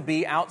themselves to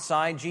be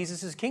outside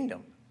Jesus'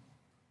 kingdom.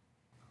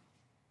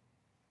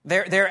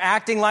 They're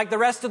acting like the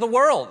rest of the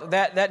world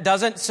that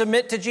doesn't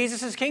submit to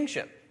Jesus'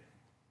 kingship.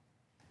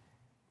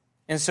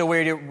 And so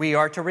we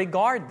are to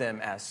regard them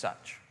as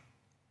such.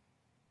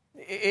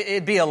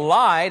 It'd be a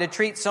lie to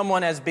treat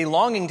someone as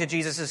belonging to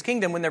Jesus'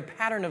 kingdom when their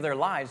pattern of their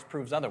lives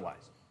proves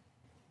otherwise.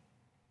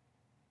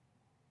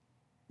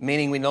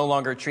 meaning we no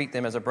longer treat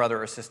them as a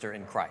brother or sister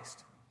in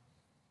Christ.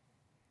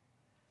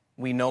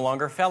 We no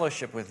longer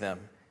fellowship with them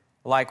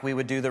like we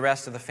would do the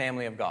rest of the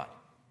family of God.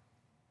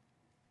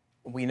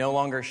 We no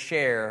longer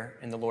share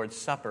in the Lord's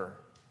Supper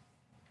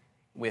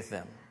with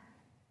them.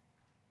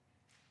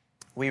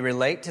 We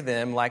relate to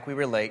them like we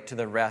relate to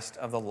the rest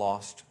of the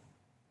lost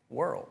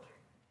world.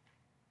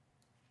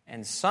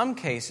 And some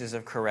cases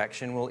of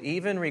correction will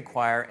even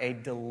require a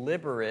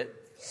deliberate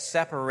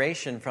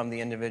separation from the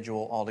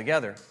individual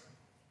altogether.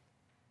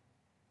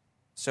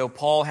 So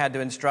Paul had to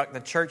instruct the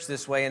church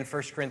this way in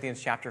 1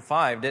 Corinthians chapter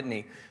 5, didn't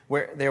he?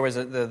 Where there was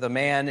the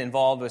man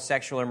involved with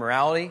sexual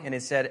immorality, and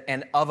it said,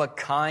 and of a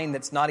kind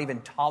that's not even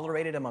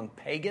tolerated among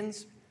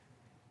pagans.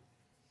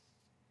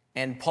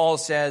 And Paul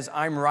says,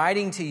 I'm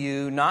writing to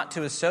you not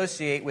to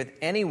associate with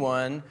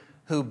anyone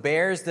who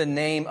bears the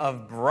name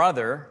of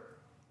brother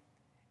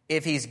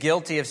if he's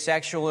guilty of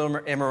sexual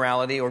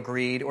immorality or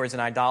greed, or is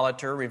an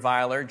idolater,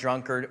 reviler,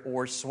 drunkard,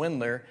 or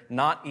swindler,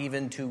 not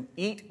even to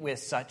eat with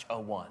such a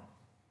one.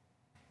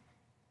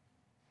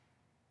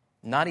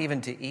 Not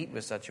even to eat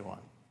with such a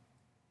one.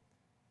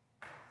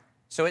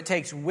 So it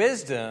takes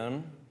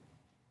wisdom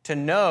to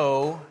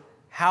know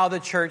how the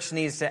church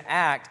needs to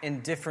act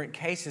in different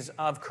cases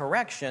of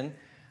correction.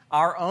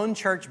 Our own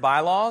church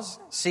bylaws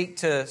seek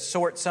to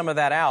sort some of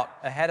that out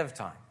ahead of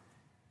time.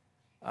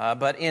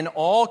 But in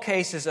all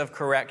cases of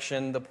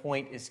correction, the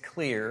point is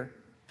clear.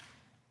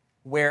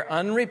 Where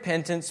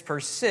unrepentance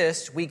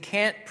persists, we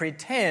can't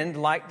pretend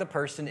like the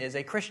person is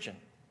a Christian.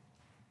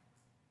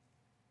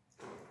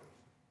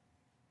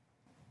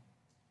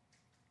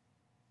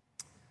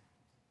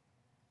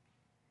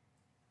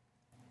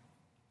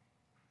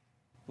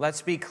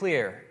 Let's be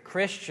clear.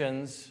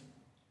 Christians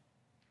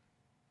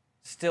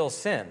still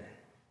sin.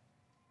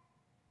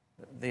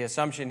 The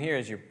assumption here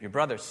is your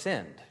brother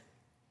sinned.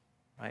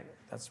 Right?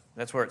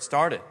 That's where it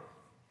started.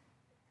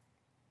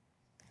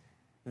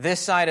 This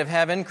side of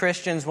heaven,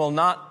 Christians will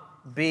not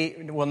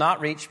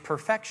reach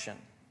perfection.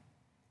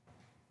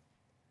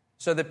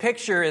 So the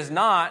picture here is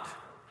not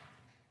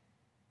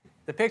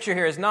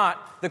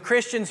the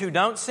Christians who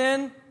don't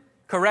sin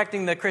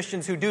correcting the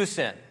Christians who do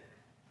sin.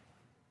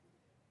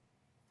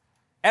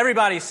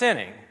 Everybody's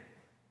sinning,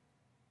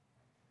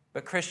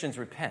 but Christians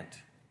repent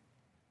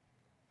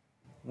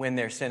when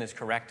their sin is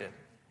corrected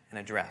and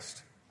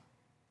addressed.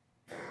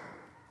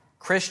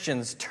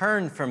 Christians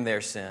turn from their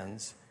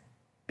sins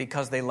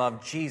because they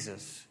love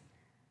Jesus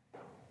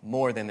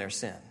more than their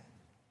sin.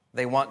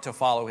 They want to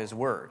follow His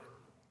word.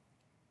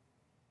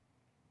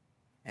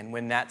 And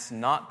when that's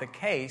not the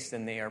case,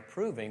 then they are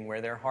proving where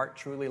their heart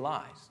truly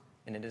lies.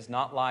 And it does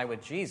not lie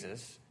with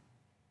Jesus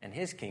and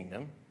His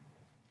kingdom.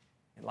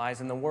 It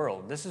lies in the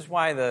world. This is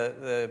why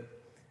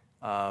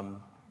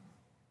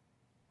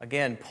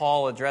again,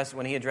 Paul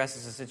when he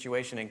addresses the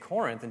situation in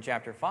Corinth in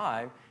chapter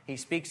 5, he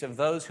speaks of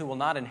those who will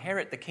not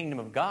inherit the kingdom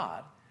of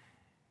God.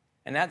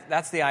 And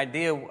that's the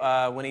idea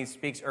when he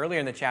speaks earlier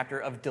in the chapter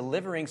of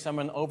delivering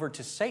someone over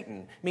to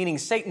Satan, meaning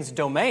Satan's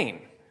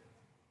domain.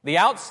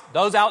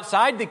 Those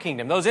outside the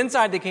kingdom, those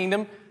inside the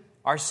kingdom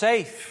are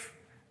safe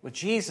with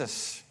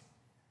Jesus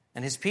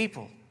and His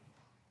people.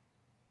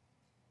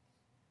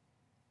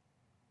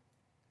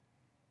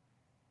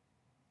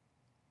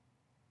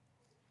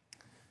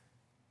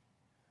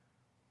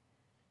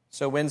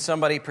 So when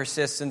somebody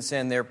persists in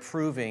sin, they're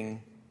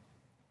proving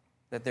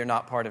that they're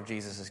not part of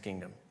Jesus'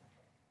 kingdom.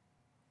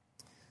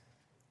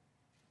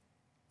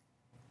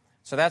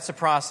 So that's the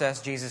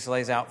process Jesus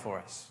lays out for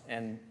us.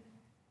 And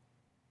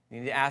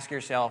you need to ask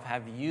yourself,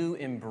 have you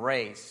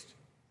embraced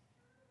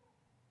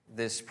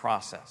this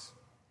process?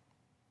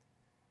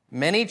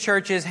 Many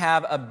churches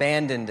have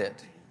abandoned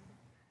it.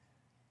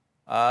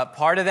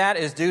 Part of that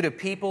is due to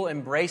people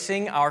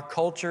embracing our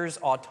culture's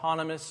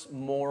autonomous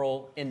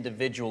moral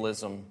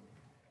individualism.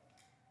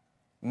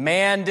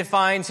 Man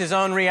defines his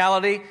own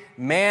reality.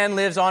 Man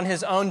lives on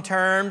his own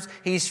terms.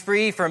 He's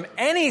free from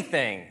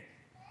anything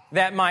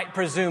that might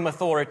presume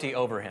authority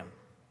over him.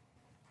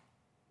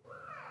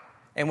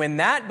 And when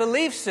that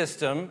belief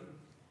system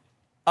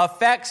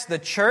affects the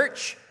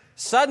church,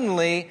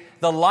 suddenly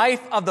the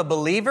life of the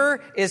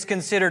believer is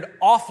considered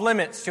off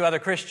limits to other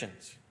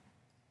Christians.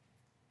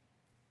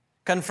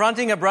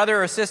 Confronting a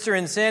brother or sister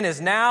in sin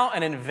is now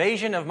an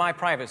invasion of my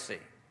privacy.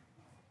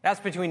 That's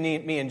between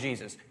me and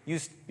Jesus. You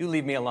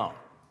leave me alone.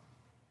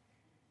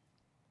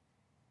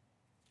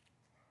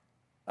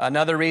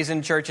 Another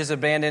reason churches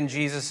abandon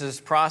Jesus'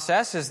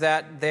 process is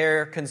that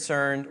they're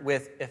concerned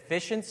with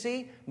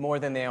efficiency more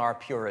than they are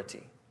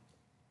purity.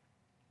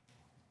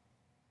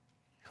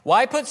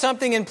 Why put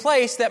something in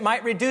place that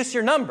might reduce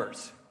your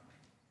numbers?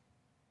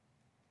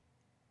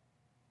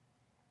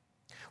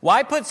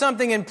 Why put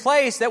something in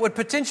place that would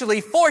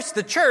potentially force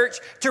the church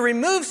to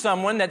remove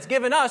someone that's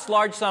given us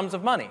large sums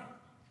of money?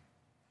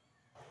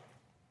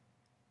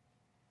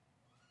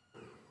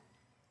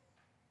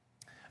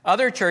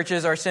 Other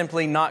churches are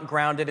simply not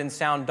grounded in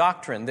sound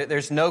doctrine.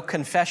 There's no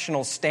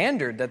confessional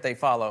standard that they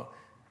follow.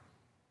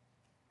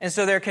 And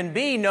so there can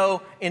be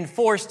no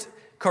enforced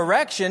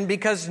correction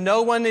because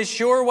no one is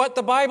sure what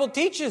the Bible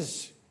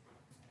teaches.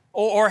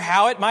 or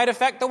how it might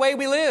affect the way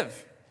we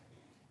live.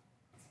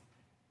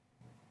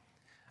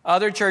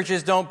 Other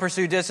churches don't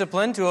pursue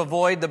discipline to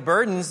avoid the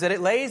burdens that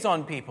it lays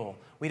on people.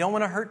 We don't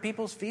want to hurt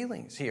people's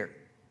feelings here.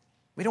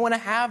 We don't want to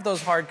have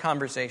those hard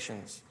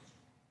conversations.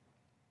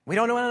 We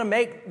don't want to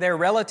make their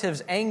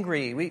relatives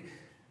angry.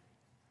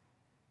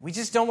 We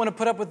just don't want to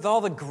put up with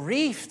all the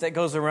grief that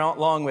goes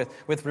along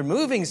with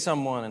removing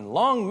someone and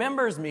long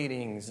members'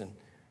 meetings.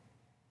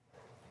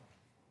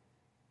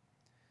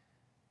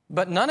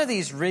 But none of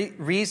these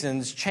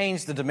reasons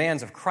change the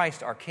demands of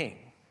Christ our King.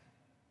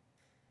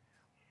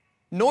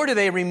 Nor do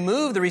they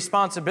remove the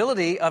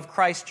responsibility of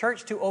Christ's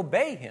church to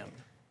obey Him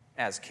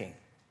as King.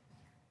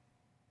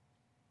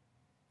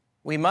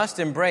 We must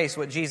embrace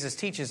what Jesus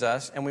teaches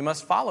us, and we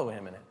must follow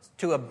Him in it.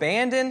 To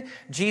abandon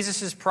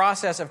Jesus'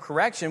 process of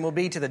correction will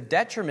be to the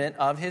detriment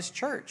of His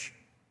church.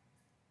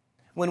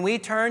 When we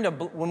turn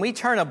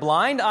a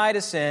blind eye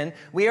to sin,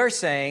 we are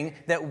saying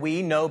that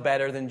we know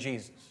better than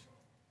Jesus.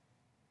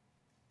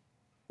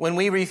 When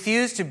we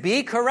refuse to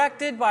be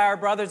corrected by our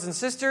brothers and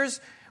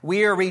sisters,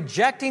 we are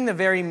rejecting the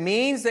very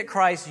means that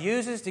Christ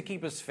uses to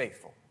keep us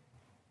faithful.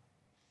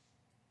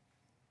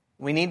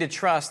 We need to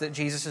trust that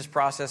Jesus'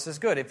 process is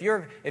good. If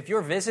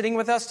you're visiting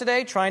with us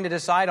today, trying to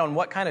decide on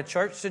what kind of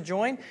church to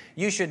join,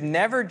 you should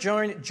never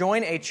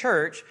join a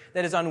church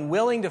that is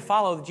unwilling to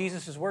follow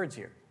Jesus' words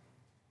here.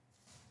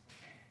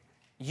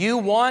 You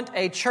want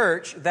a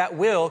church that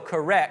will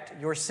correct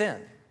your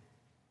sin,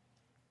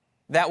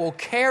 that will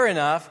care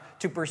enough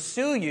to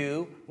pursue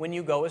you when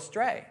you go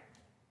astray.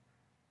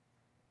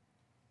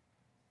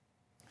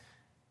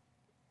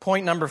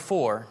 Point number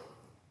 4.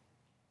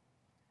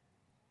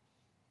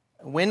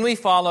 When we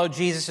follow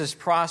Jesus'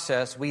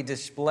 process, we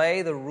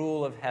display the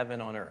rule of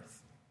heaven on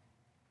earth.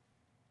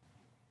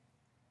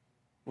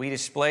 We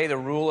display the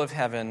rule of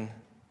heaven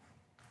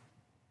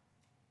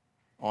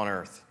on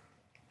earth.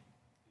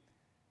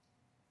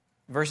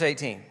 Verse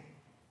 18.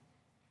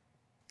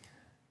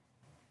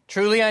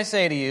 Truly I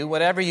say to you,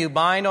 whatever you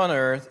bind on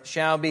earth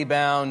shall be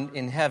bound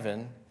in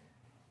heaven,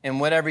 and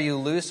whatever you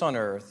loose on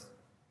earth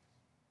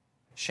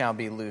shall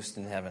be loosed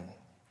in heaven.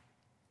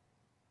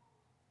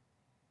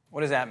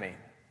 What does that mean?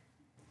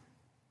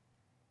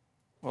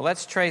 Well,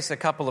 let's trace a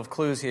couple of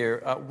clues here.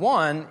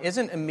 One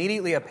isn't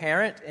immediately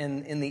apparent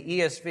in the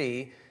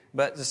ESV,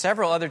 but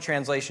several other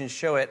translations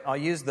show it. I'll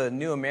use the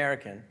New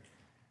American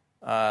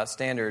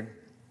Standard.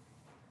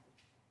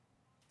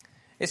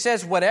 It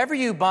says, whatever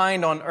you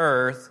bind on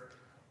earth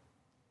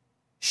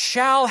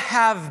shall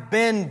have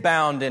been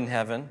bound in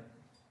heaven,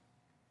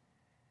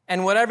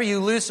 and whatever you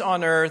loose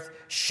on earth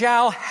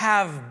shall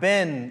have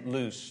been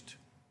loosed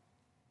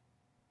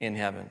in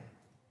heaven.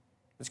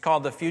 It's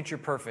called the future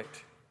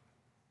perfect.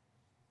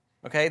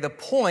 Okay, the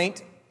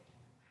point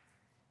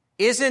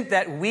isn't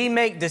that we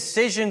make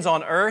decisions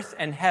on earth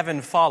and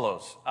heaven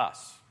follows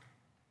us.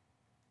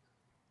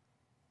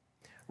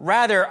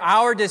 Rather,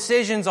 our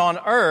decisions on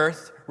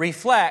earth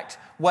reflect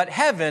what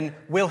heaven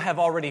will have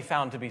already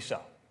found to be so.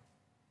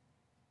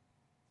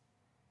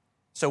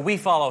 So we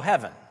follow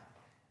heaven.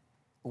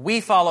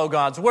 We follow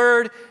God's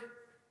word.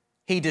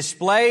 He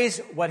displays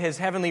what His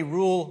heavenly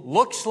rule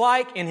looks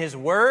like in His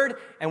word,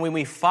 and when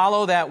we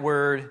follow that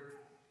word,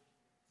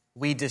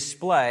 we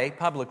display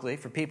publicly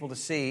for people to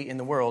see in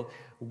the world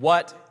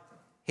what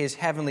His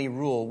heavenly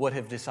rule would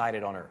have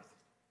decided on earth.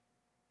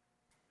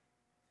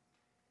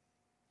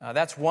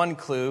 That's one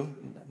clue.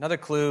 Another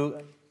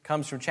clue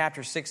comes from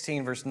chapter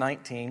 16, verse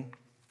 19.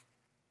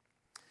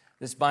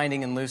 This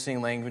binding and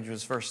loosing language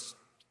was first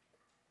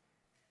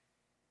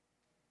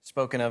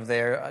spoken of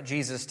there.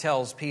 Jesus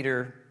tells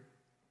Peter,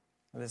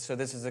 so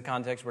this is the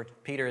context where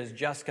Peter has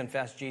just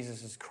confessed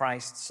Jesus as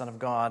Christ, Son of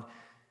God.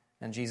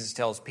 And Jesus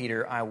tells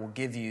Peter, I will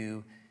give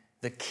you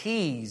the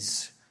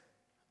keys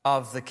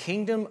of the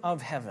kingdom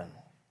of heaven.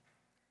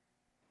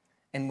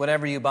 And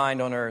whatever you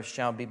bind on earth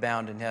shall be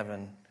bound in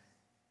heaven.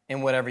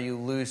 And whatever you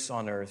loose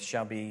on earth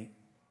shall be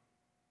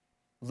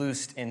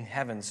loosed in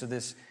heaven. So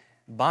this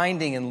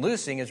binding and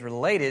loosing is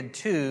related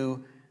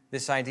to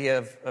this idea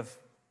of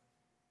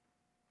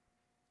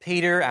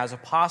Peter as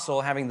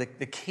apostle having the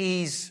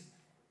keys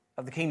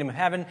of the kingdom of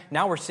heaven.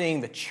 Now we're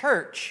seeing the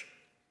church,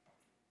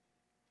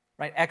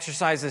 right,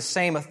 exercise the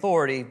same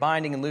authority,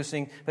 binding and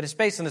loosing, but it's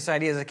based on this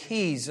idea of the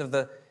keys of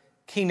the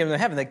kingdom of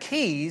heaven. The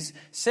keys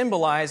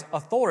symbolize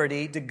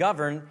authority to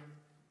govern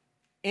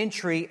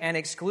entry and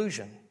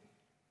exclusion.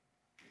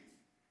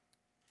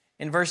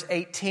 In verse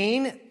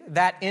 18,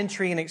 that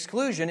entry and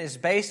exclusion is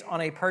based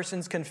on a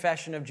person's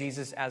confession of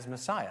Jesus as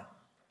Messiah.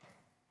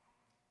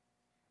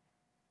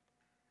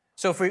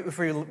 So if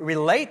we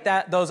relate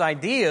those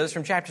ideas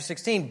from chapter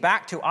 16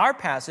 back to our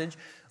passage,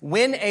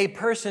 when a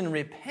person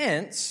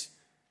repents,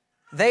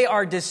 they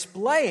are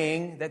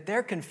displaying that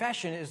their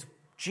confession is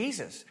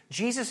Jesus.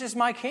 Jesus is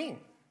my King.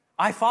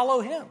 I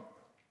follow Him.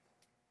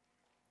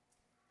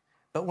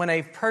 But when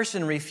a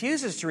person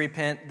refuses to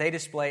repent, they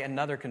display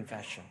another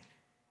confession.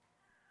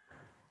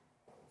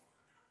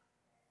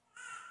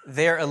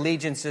 Their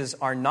allegiances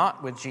are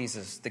not with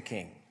Jesus, the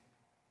King.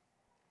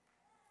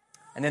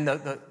 And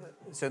then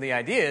so the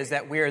idea is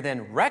that we are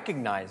then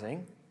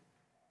recognizing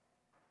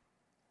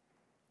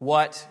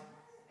what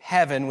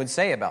heaven would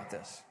say about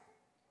this.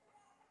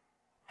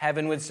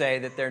 Heaven would say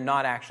that they're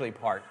not actually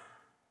part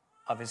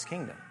of his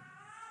kingdom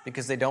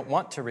because they don't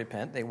want to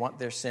repent. They want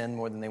their sin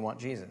more than they want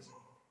Jesus.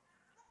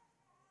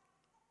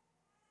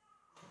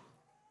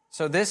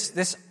 So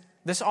this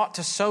ought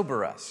to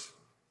sober us,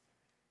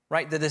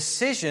 right? The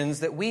decisions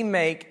that we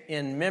make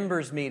in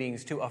members'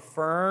 meetings to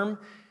affirm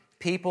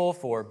people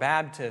for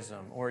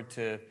baptism or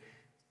to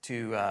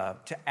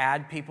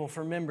add people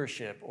for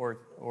membership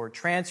or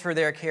transfer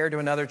their care to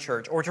another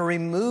church or to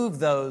remove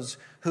those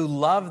who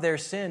love their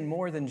sin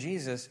more than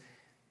Jesus,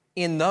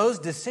 in those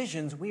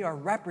decisions we are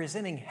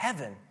representing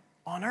heaven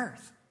on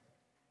earth.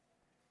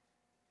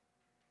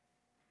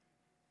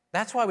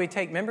 That's why we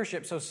take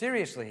membership so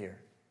seriously here.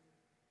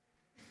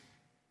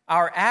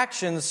 Our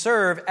actions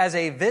serve as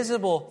a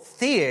visible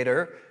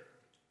theater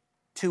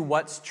to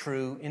what's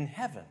true in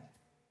heaven.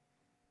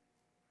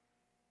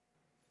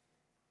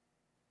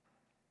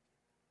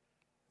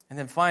 And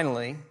then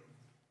finally,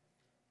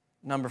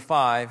 number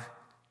 5,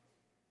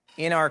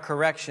 in our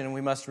correction,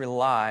 we must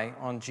rely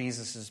on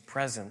Jesus'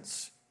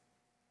 presence.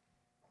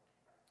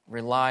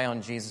 Rely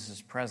on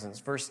Jesus'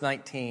 presence. Verse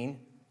 19,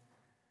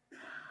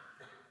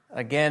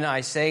 again,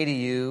 I say to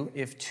you,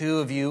 if 2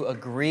 of you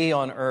agree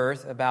on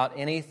earth about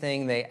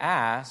anything they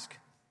ask,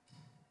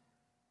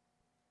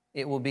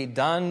 it will be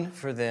done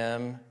for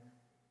them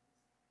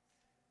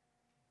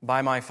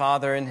by my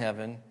Father in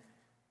heaven.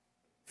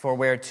 For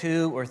where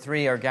 2 or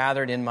 3 are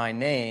gathered in my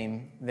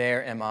name,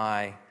 there am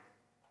I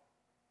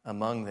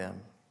among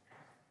them.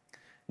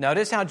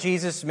 Notice how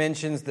Jesus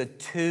mentions the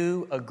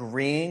 2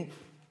 agreeing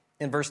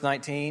in verse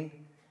 19,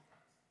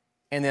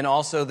 and then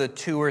also the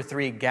 2 or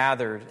 3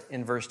 gathered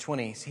in verse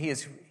 20.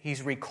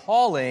 He's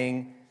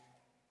recalling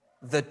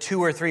the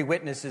 2 or 3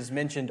 witnesses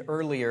mentioned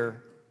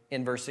earlier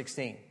in verse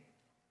 16.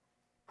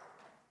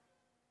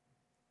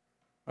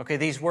 Okay,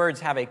 these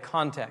words have a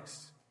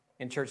context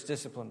in church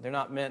discipline. They're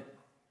not meant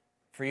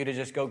for you to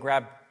just go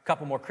grab a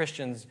couple more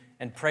Christians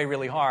and pray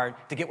really hard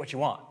to get what you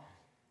want.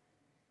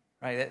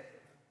 Right?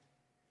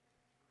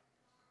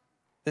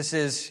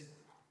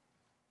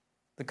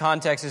 The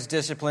context is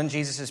discipline.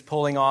 Jesus is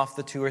pulling off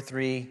the 2 or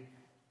 3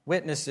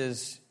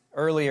 witnesses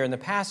earlier in the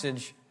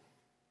passage.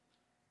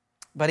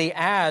 But he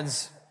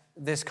adds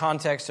this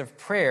context of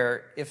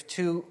prayer. If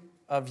 2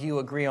 of you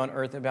agree on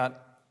earth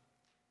about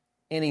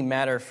any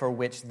matter for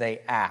which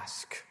they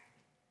ask.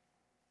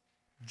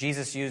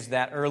 Jesus used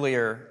that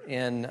earlier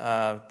in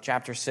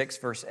chapter 6,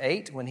 verse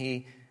 8, when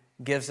he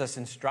gives us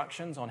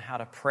instructions on how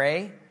to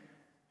pray.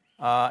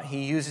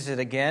 He uses it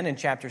again in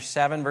chapter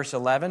 7, verse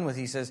 11, when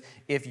he says,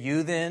 if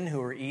you then,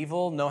 who are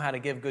evil, know how to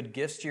give good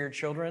gifts to your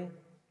children,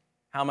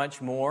 how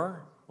much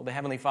more will the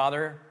Heavenly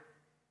Father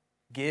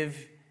give,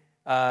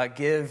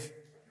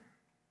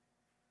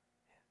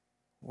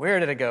 where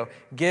did it go?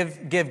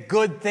 Give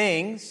good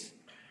things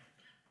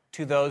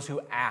to those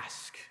who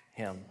ask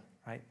him.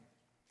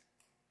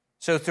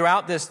 So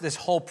throughout this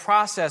whole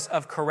process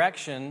of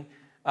correction,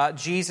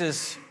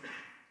 Jesus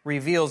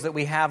reveals that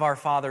we have our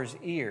Father's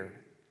ear,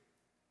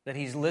 that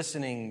he's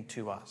listening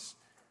to us,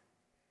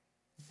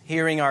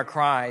 hearing our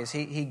cries.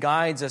 He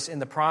guides us in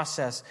the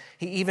process.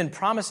 He even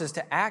promises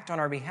to act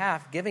on our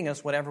behalf, giving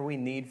us whatever we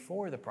need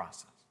for the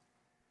process.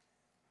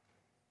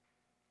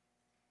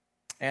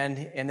 And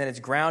then it's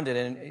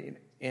grounded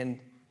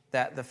in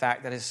that the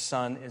fact that his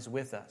Son is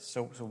with us.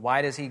 So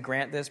why does he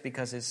grant this?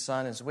 Because his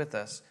Son is with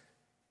us.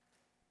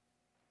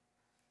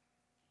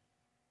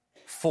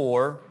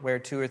 For where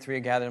 2 or 3 are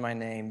gathered in my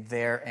name,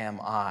 there am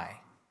I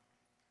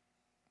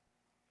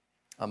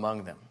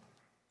among them.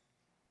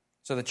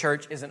 So the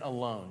church isn't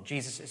alone.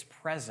 Jesus is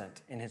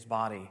present in his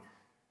body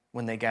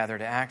when they gather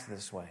to act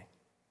this way.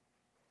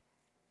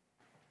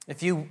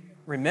 If you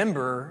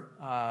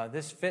remember,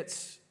 this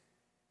fits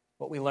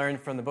what we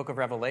learned from the book of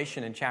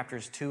Revelation in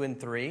chapters 2 and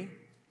 3.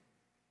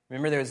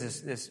 Remember,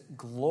 there's this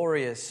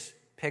glorious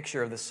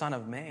picture of the Son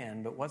of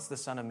Man, but what's the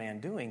Son of Man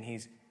doing?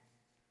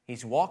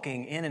 He's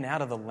walking in and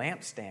out of the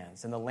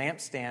lampstands, and the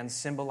lampstands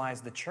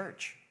symbolize the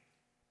church.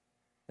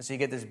 And so you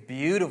get this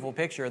beautiful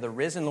picture of the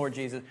risen Lord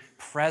Jesus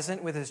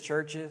present with his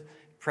churches,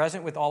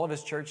 present with all of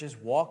his churches,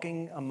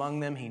 walking among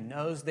them. He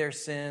knows their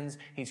sins.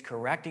 He's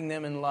correcting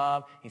them in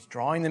love. He's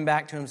drawing them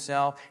back to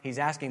himself. He's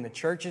asking the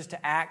churches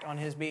to act on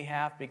his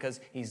behalf because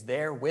he's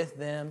there with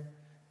them.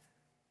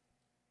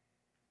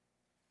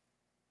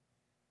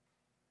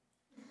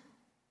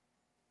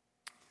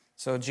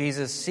 So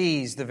Jesus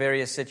sees the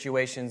various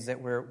situations that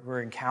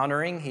we're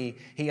encountering.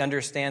 He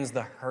understands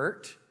the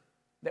hurt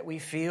that we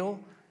feel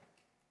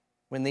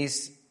when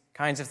these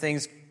kinds of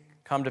things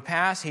come to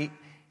pass.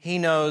 He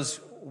knows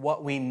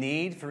what we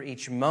need for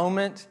each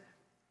moment.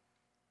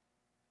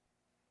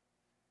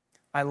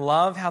 I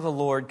love how the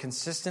Lord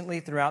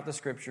consistently throughout the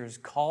Scriptures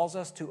calls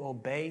us to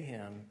obey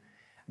him,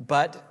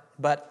 but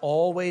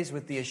always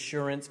with the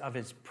assurance of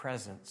his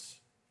presence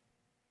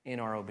in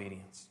our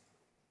obedience.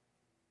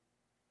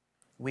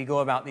 We go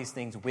about these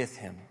things with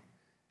him.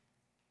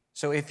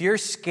 So if you're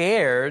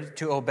scared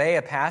to obey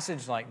a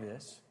passage like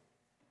this,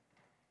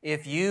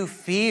 if you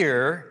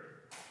fear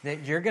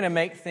that you're going to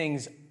make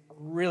things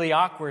really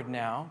awkward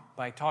now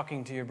by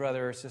talking to your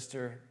brother or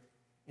sister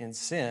in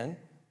sin,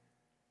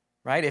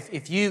 right?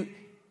 If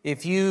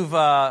you've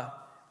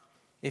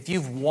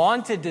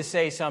wanted to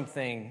say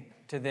something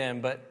to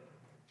them but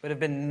have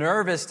been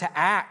nervous to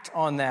act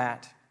on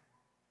that,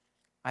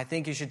 I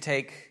think you should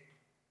take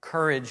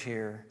courage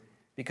here,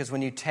 because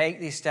when you take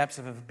these steps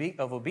of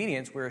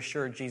obedience, we're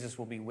assured Jesus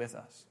will be with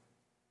us.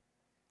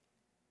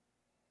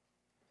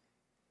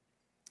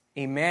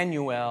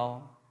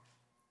 Emmanuel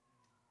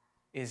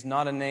is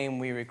not a name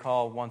we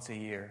recall once a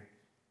year.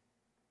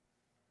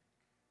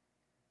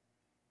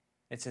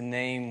 It's a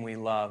name we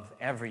love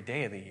every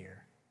day of the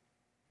year.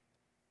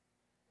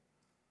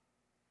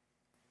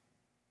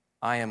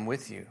 I am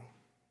with you,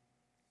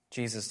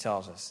 Jesus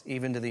tells us,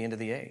 even to the end of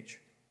the age.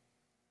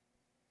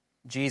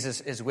 Jesus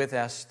is with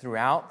us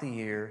throughout the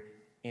year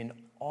in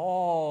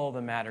all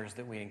the matters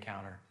that we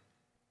encounter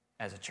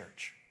as a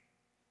church.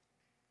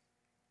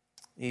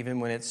 Even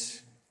when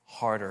it's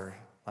harder,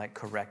 like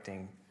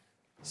correcting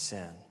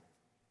sin.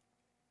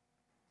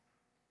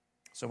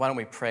 So why don't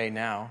we pray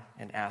now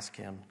and ask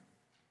him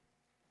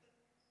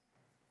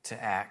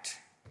to act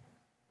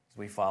as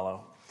we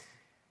follow.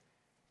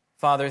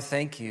 Father,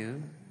 thank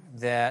you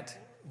that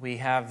we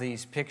have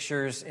these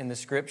pictures in the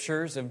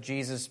Scriptures of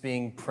Jesus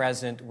being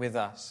present with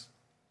us.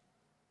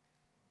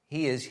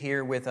 He is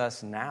here with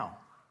us now.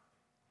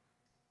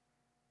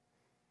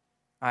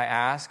 I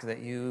ask that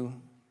you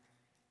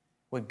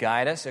would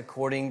guide us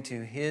according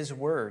to his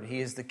word.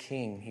 He is the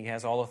King. He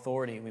has all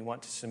authority. We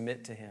want to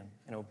submit to him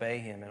and obey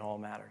him in all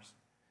matters.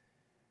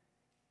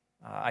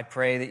 I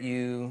pray that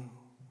you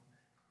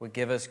would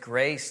give us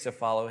grace to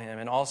follow him,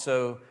 and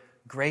also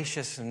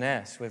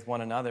graciousness with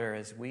one another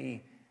as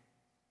we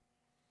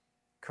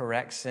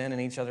correct sin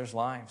in each other's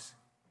lives.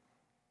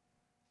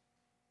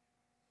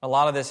 A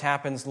lot of this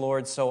happens,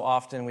 Lord, so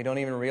often we don't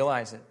even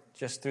realize it.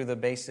 Just through the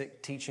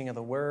basic teaching of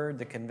the Word,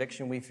 the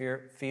conviction we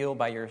feel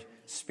by your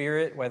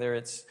Spirit, whether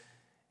it's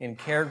in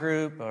care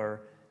group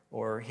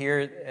or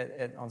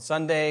here on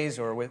Sundays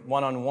or with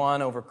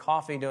one-on-one over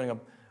coffee, doing a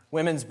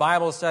women's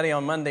Bible study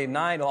on Monday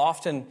night.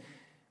 Often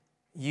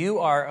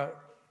you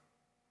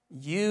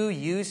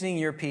using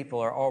your people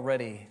are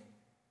already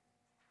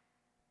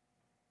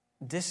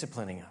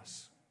disciplining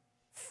us,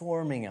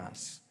 forming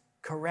us,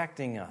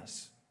 correcting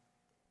us.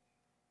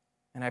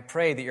 And I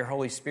pray that your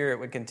Holy Spirit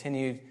would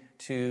continue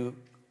to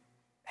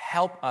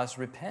help us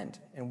repent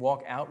and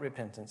walk out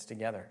repentance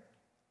together.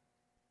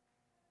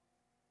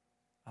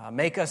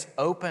 Make us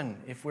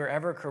open if we're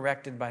ever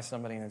corrected by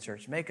somebody in the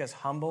church. Make us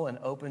humble and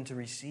open to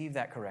receive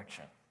that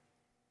correction,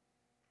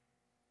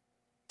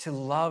 to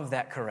love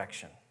that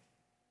correction.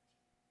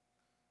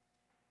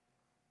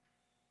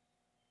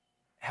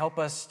 Help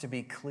us to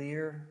be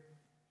clear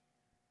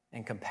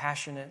and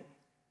compassionate,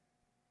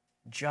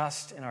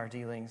 just in our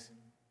dealings.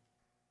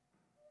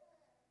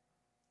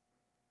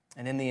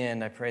 And in the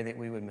end, I pray that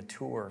we would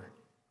mature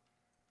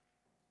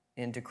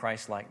into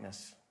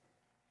Christ-likeness,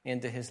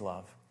 into his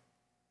love,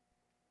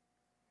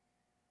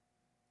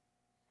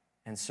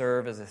 and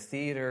serve as a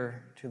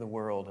theater to the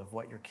world of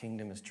what your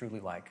kingdom is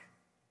truly like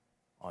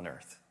on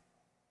earth.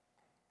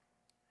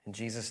 In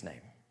Jesus'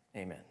 name,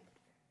 amen.